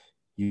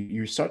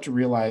you start to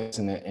realize,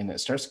 and it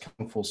starts to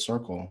come full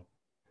circle.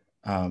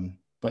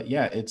 But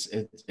yeah,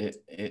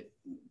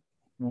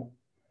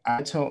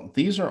 I tell,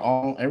 these are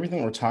all,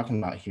 everything we're talking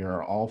about here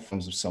are all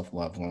forms of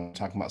self-love. When we're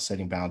talking about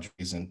setting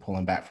boundaries and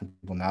pulling back from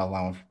people, not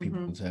allowing for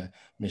people to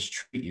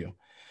mistreat you.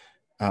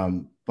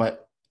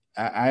 But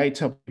I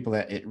tell people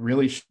that it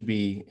really should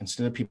be,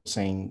 instead of people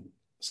saying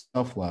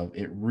self-love,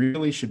 it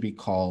really should be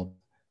called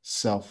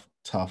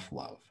self-tough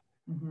love,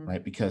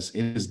 right? Because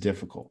it is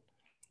difficult.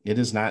 It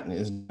is not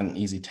an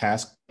easy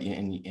task,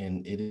 and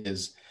it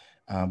is,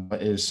 but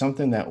it is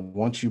something that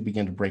once you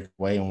begin to break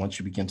away, and once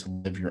you begin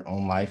to live your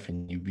own life,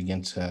 and you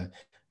begin to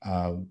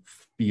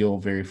feel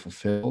very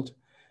fulfilled,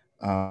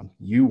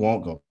 you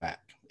won't go back.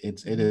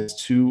 It is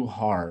too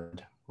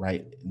hard,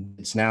 right?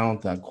 It's now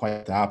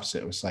quite the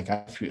opposite. It's like,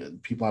 I feel,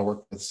 people I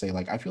work with say,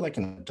 like, I feel like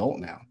an adult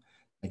now.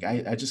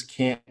 Like I just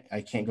can't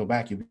go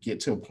back. You get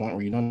to a point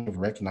where you don't even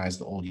recognize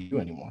the old you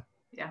anymore.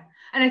 Yeah.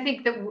 And I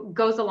think that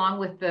goes along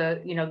with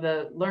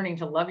the learning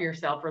to love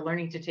yourself, or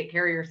learning to take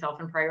care of yourself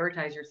and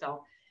prioritize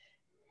yourself.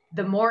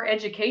 The more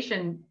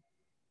education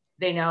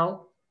they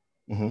know,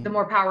 the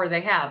more power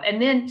they have.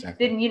 And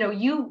then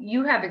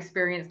you have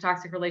experienced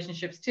toxic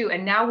relationships too.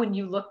 And now when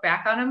you look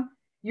back on them,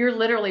 you're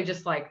literally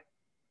just like,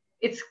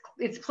 it's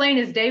plain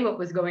as day what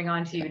was going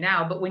on to you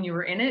now. But when you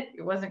were in it,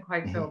 it wasn't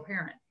quite so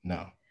apparent.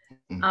 No.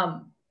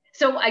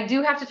 So I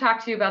do have to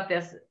talk to you about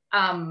this.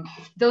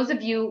 Those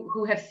of you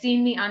who have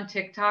seen me on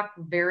TikTok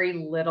very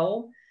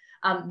little,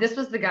 this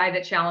was the guy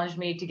that challenged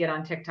me to get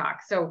on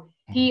TikTok. So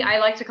I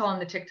like to call him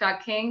the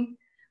TikTok king.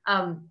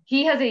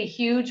 He has a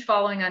huge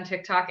following on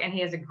TikTok, and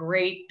he has a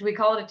great, do we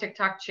call it a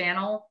TikTok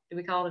channel? Do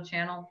we call it a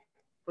channel?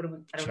 What do we,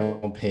 I don't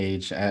channel know.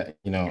 Page, I'm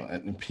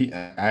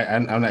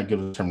not good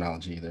with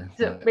terminology either.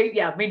 So,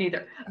 yeah, me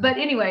neither. But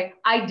anyway,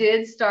 I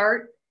did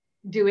start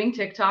doing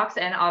TikToks,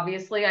 and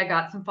obviously I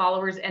got some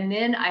followers, and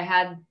then I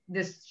had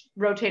this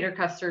rotator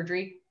cuff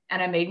surgery,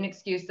 and I made an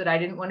excuse that I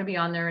didn't want to be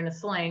on there in a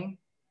sling,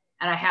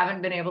 and I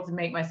haven't been able to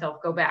make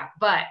myself go back.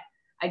 But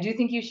I do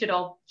think you should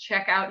all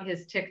check out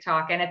his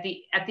TikTok. And at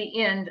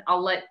the end,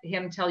 I'll let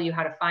him tell you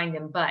how to find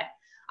him. But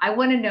I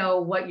want to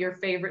know what your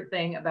favorite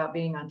thing about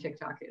being on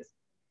TikTok is.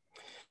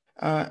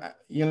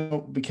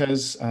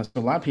 Because so a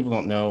lot of people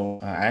don't know,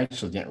 I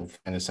actually didn't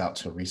find this out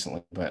till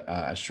recently, but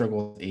I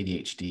struggle with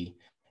ADHD.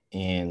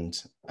 And,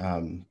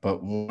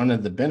 but one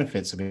of the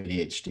benefits of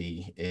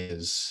ADHD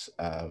is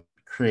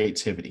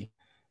creativity.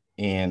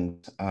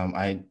 And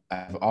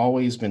I've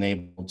always been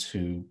able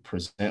to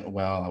present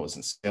well. I was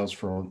in sales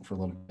for a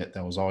little bit.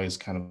 That was always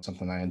kind of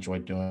something I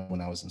enjoyed doing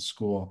when I was in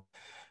school.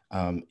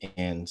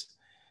 And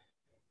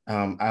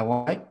I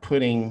like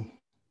putting,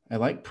 I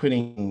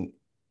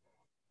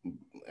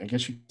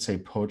guess you could say,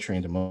 poetry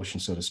into motion,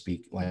 so to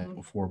speak,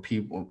 like for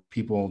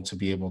people to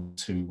be able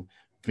to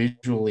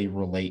visually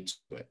relate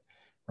to it,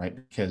 right?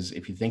 Because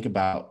if you think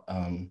about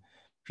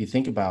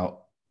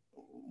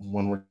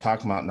when we're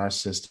talking about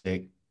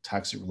narcissistic,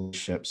 toxic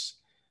relationships,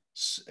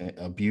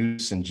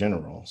 abuse in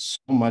general, so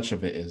much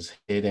of it is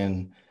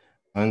hidden,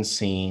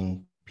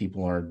 unseen.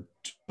 People are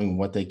doing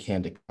what they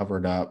can to cover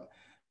it up.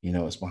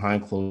 It's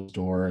behind closed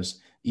doors.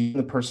 Even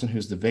the person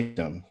who's the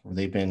victim,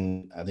 they've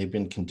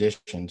been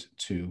conditioned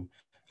to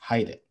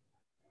hide it,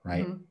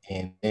 right?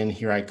 And then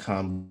here I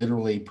come,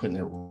 literally putting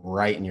it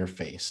right in your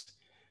face,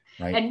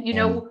 right? And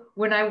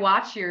when I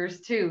watch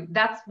yours too,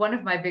 that's one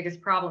of my biggest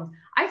problems.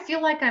 I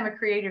feel like I'm a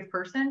creative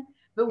person,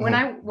 but when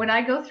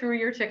I go through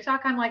your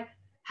TikTok, I'm like,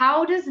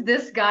 how does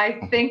this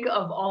guy think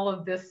of all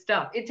of this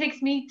stuff? It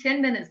takes me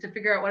 10 minutes to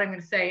figure out what I'm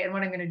going to say and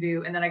what I'm going to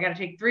do, and then I got to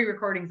take 3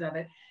 recordings of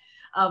it.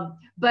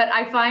 But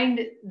I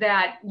find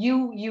that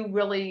you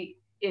really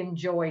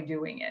enjoy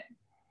doing it.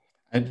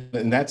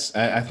 And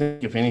I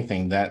think if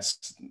anything,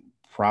 that's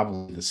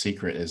probably the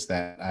secret, is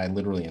that I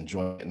literally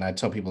enjoy it. And I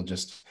tell people,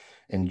 just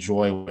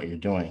enjoy what you're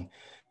doing.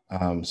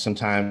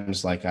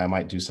 Sometimes like I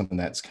might do something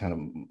that's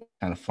kind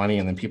of funny,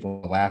 and then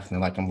people laugh and they're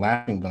like, I'm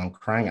laughing, but I'm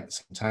crying at the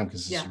same time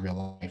because it's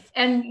real life.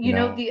 And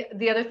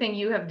the other thing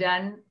you have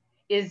done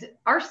is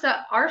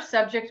our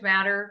subject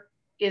matter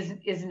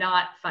is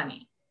not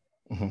funny.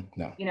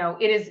 No.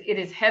 It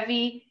is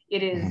heavy.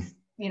 It is,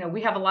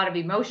 we have a lot of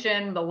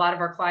emotion, but a lot of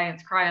our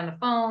clients cry on the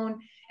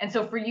phone. And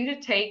so for you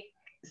to take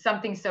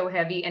something so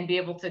heavy and be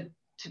able to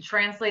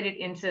translate it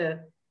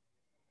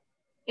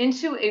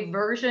into a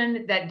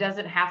version that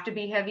doesn't have to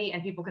be heavy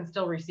and people can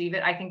still receive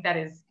it, I think that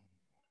is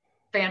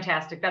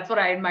fantastic. That's what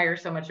I admire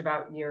so much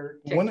about your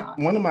TikTok.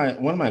 One of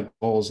my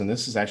goals, and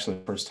this is actually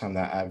the first time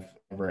that I've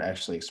ever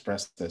actually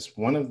expressed this,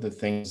 one of the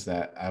things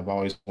that I've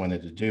always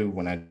wanted to do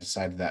when I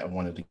decided that I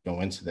wanted to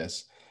go into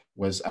this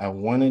was I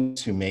wanted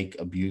to make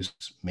abuse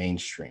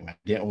mainstream. I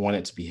didn't want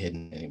it to be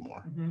hidden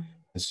anymore.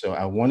 And so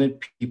I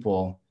wanted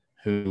people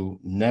who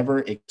never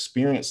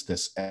experienced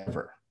this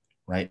ever,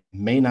 right,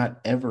 may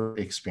not ever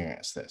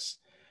experience this,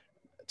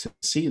 to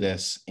see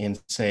this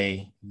and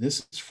say,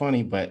 this is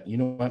funny, but you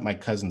know what? My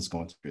cousin's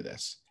going through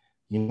this.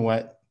 You know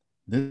what?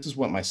 This is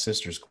what my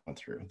sister's going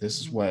through. This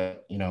is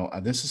what,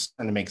 this is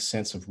starting to make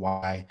sense of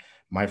why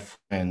my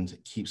friend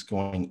keeps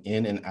going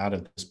in and out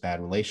of this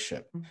bad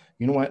relationship.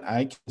 You know what?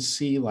 I can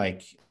see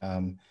this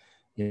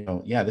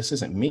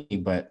isn't me,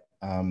 but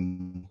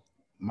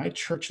my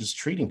church is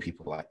treating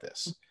people like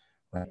this.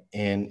 Right.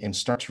 And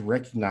start to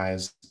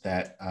recognize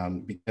that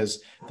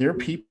because there are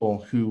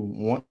people who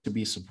want to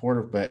be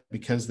supportive, but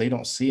because they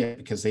don't see it,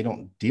 because they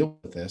don't deal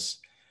with this,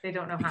 they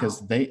don't know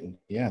because how. they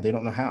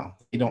don't know how.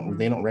 They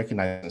don't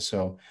recognize it.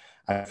 So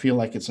I feel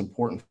like it's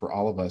important for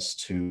all of us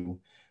to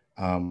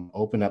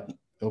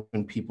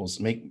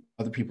make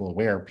other people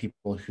aware,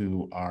 people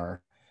who are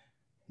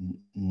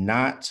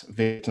not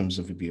victims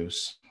of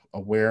abuse,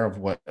 aware of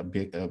what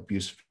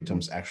abuse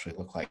victims actually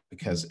look like,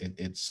 because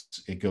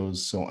it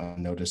goes so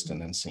unnoticed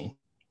and unseen.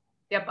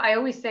 Yep. I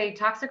always say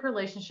toxic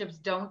relationships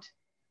don't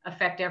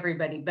affect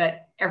everybody,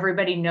 but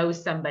everybody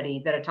knows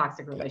somebody that a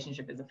toxic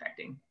relationship is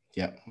affecting.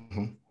 Yeah.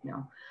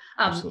 No.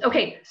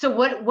 Okay. So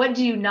what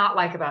do you not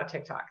like about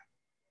TikTok?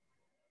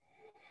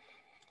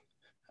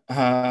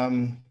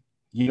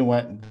 You know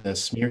what? The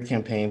smear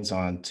campaigns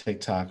on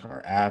TikTok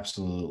are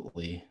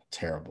absolutely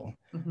terrible.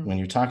 When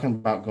you're talking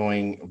about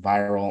going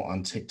viral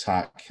on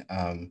TikTok,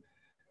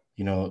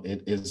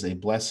 it is a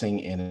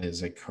blessing and it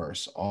is a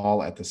curse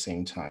all at the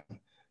same time.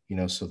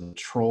 So the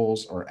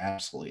trolls are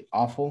absolutely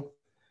awful.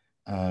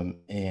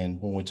 And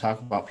when we talk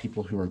about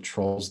people who are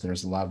trolls,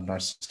 there's a lot of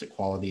narcissistic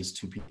qualities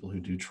to people who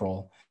do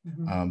troll.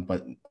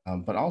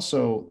 But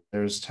also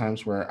there's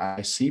times where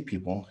I see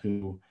people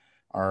who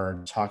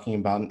are talking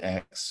about an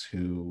ex,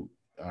 who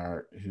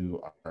are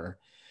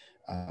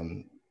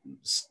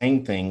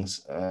saying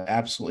things,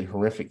 absolutely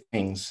horrific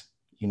things,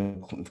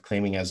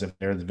 claiming as if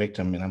they're the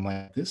victim. And I'm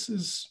like, this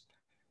is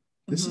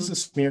a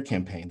smear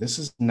campaign. This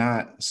is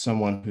not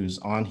someone who's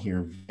on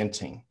here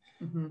venting.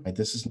 Right?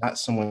 This is not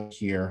someone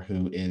here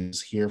who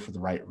is here for the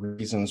right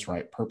reasons,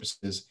 right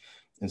purposes.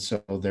 And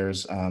so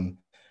there's,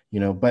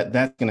 but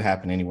that's going to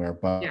happen anywhere.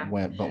 But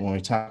when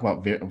we talk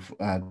about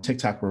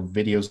TikTok, where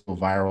videos go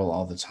viral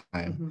all the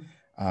time,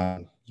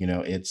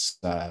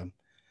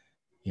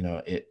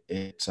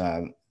 because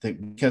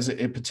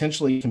it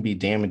potentially can be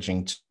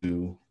damaging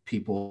to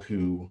people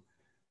who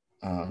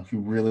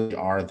really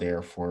are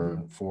there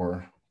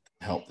for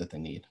help that they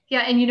need.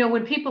 Yeah. And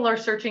when people are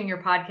searching your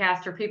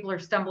podcast, or people are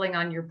stumbling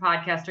on your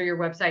podcast or your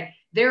website,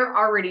 they're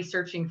already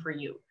searching for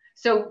you.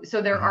 So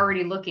they're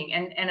already looking,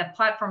 and a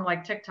platform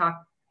like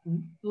TikTok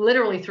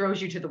literally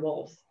throws you to the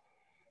wolves.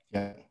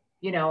 Yeah.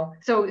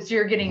 So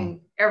you're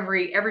getting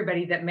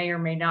everybody that may or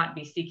may not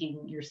be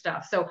seeking your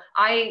stuff. So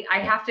I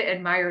have to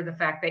admire the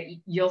fact that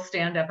you'll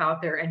stand up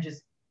out there and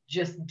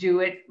just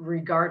do it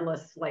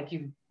regardless, like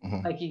you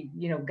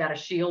got a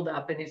shield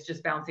up and it's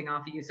just bouncing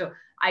off of you. So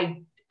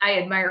I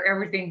admire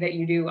everything that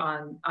you do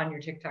on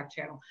your TikTok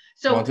channel.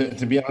 So well,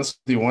 to be honest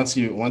with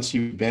you, once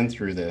you've been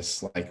through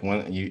this, like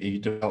when you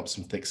develop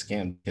some thick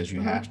skin, because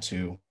you have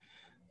to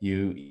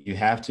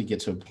get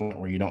to a point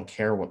where you don't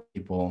care what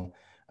people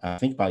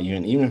think about you.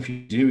 And even if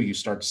you do, you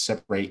start to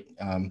separate.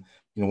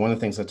 One of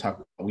the things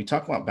we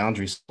talk about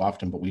boundaries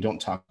often, but we don't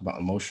talk about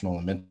emotional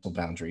and mental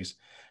boundaries.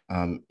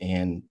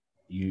 And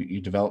you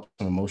develop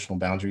some emotional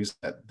boundaries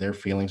that their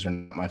feelings are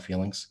not my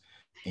feelings.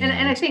 And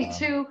I think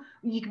too,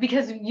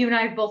 because you and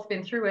I have both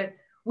been through it,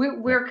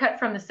 we're cut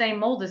from the same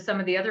mold as some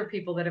of the other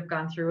people that have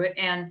gone through it.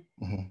 And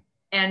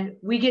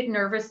we get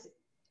nervous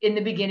in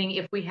the beginning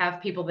if we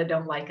have people that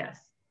don't like us.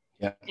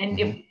 Yeah. And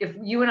if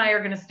you and I are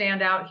going to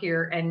stand out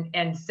here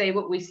and say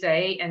what we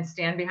say and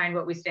stand behind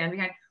what we stand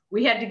behind,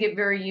 we had to get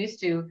very used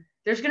to,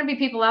 there's going to be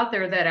people out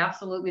there that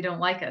absolutely don't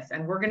like us,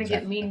 and we're going to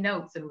get mean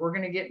notes, and we're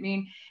going to get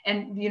mean.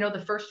 And,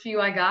 the first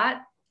few I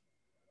got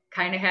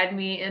kind of had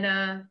me in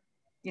a,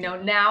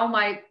 now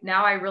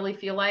I really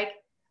feel like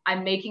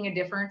I'm making a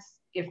difference.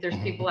 If there's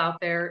people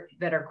out there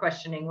that are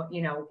questioning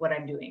what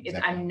I'm doing,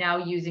 I'm now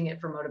using it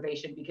for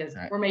motivation, because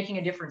we're making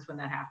a difference when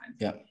that happens.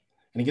 Yeah.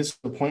 And it gets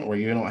to the point where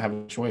you don't have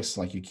a choice.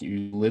 Like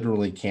you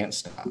literally can't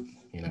stop,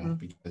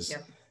 because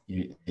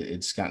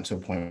it's gotten to a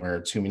point where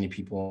too many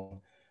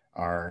people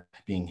are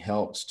being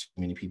helped,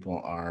 too many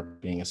people are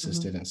being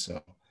assisted. And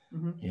so,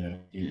 you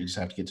just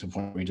have to get to a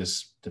point where you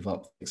just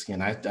develop thick skin.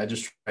 I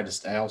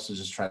also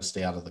just try to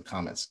stay out of the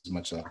comments as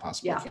much as I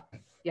possibly can.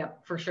 Yeah,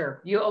 for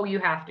sure. You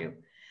have to.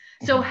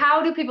 So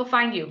how do people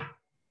find you?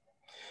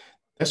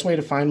 Best way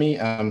to find me, you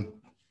can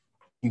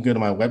go to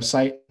my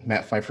website,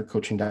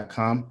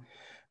 mattpfeiffercoaching.com.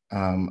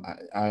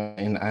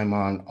 And I'm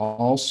on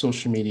all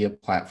social media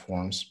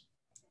platforms,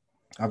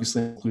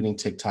 obviously including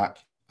TikTok.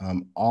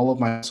 All of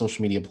my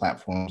social media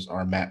platforms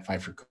are Matt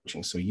Pfeiffer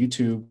Coaching. So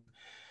YouTube,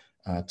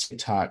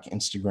 TikTok,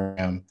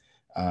 Instagram,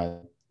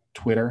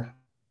 Twitter,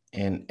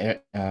 and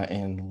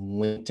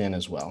LinkedIn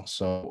as well.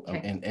 So,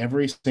 and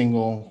every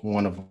single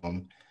one of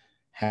them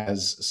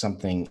has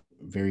something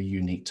very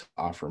unique to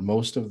offer.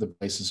 Most of the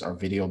places are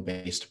video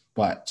based,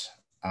 but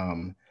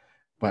I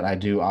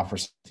do offer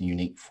something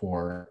unique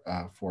for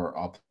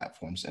all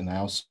platforms. And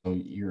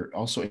you're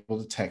also able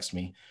to text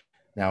me.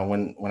 Now,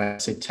 when I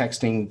say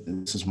texting,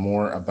 this is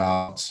more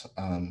about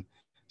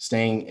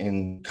staying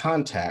in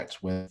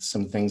contact with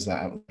some things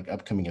that like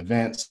upcoming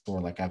events,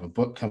 or like I have a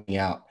book coming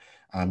out.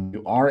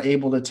 You are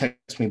able to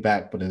text me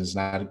back, but it is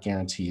not a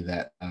guarantee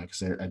that,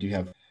 because I do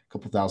have a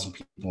couple thousand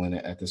people in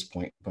it at this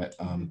point. But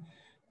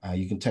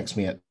you can text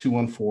me at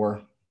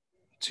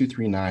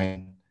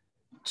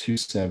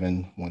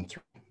 214-239-2713.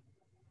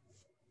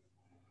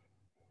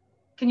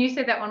 Can you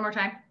say that one more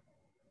time?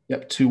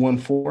 Yep,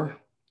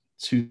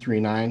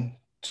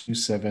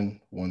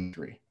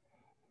 214-239-2713.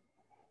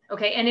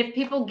 Okay, and if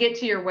people get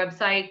to your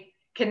website,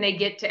 can they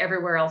get to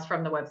everywhere else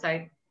from the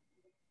website?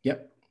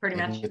 Yep, pretty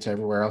much. They can get to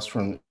everywhere else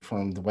from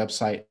the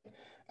website.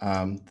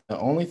 The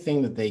only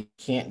thing that they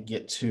can't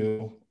get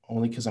to,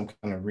 only because I'm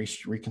kind of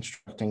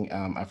reconstructing,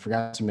 I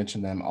forgot to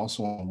mention that I'm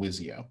also on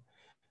Wizio.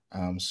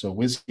 So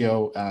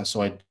Wizio,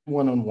 so I do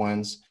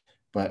one-on-ones,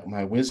 but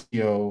my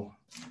Wizio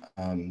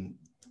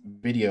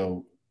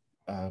video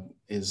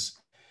is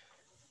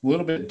a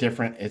little bit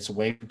different. It's a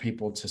way for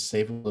people to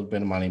save a little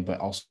bit of money, but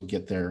also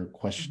get their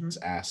questions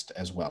asked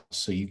as well.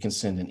 So you can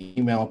send an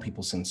email.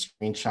 People send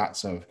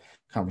screenshots of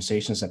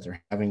conversations that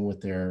they're having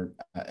with their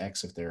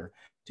ex, if they're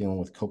dealing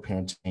with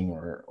co-parenting,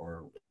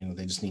 or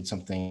they just need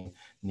something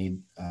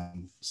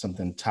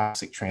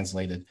toxic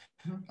translated.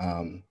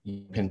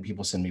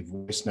 People send me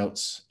voice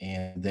notes,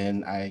 and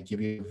then I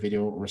give you a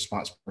video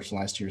response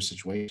personalized to your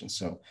situation.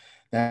 So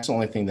that's the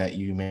only thing that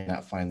you may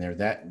not find there.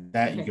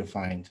 That you can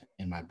find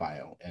in my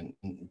bio, and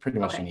pretty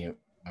much any of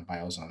my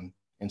bios on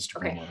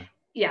Instagram.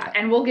 Yeah,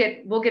 and we'll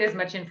get as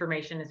much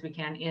information as we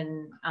can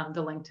in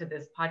the link to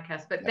this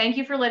podcast. But thank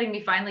you for letting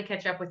me finally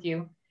catch up with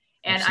you.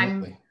 And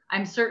Absolutely.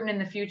 I'm certain in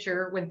the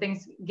future, when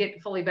things get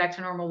fully back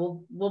to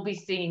normal, we'll be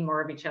seeing more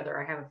of each other.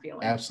 I have a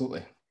feeling.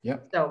 Absolutely.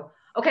 Yep. So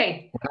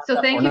okay.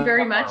 So thank you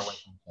very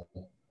much.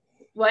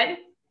 What? I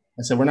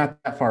said we're not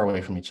that far away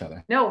from each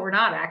other. No, we're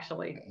not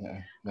actually.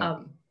 Yeah,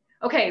 no.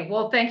 Okay.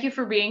 Well, thank you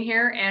for being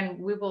here, and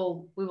we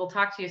will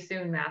talk to you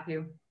soon,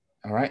 Matthew.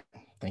 All right.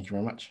 Thank you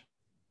very much.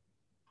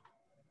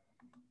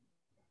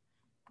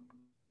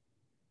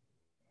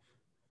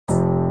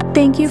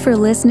 Thank you for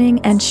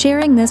listening and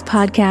sharing this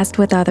podcast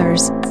with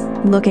others.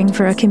 Looking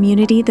for a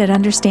community that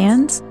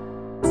understands?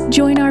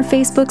 Join our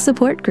Facebook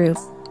support group,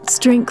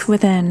 Strength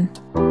Within.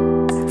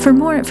 For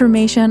more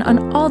information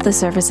on all the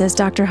services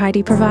Dr.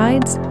 Heidi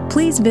provides,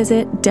 please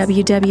visit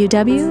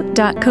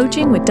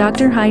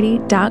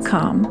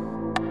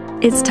www.coachingwithdrheidi.com.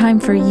 It's time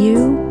for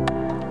you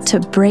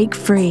to break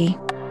free,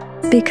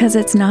 because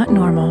it's not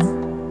normal,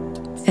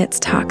 it's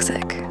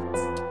toxic.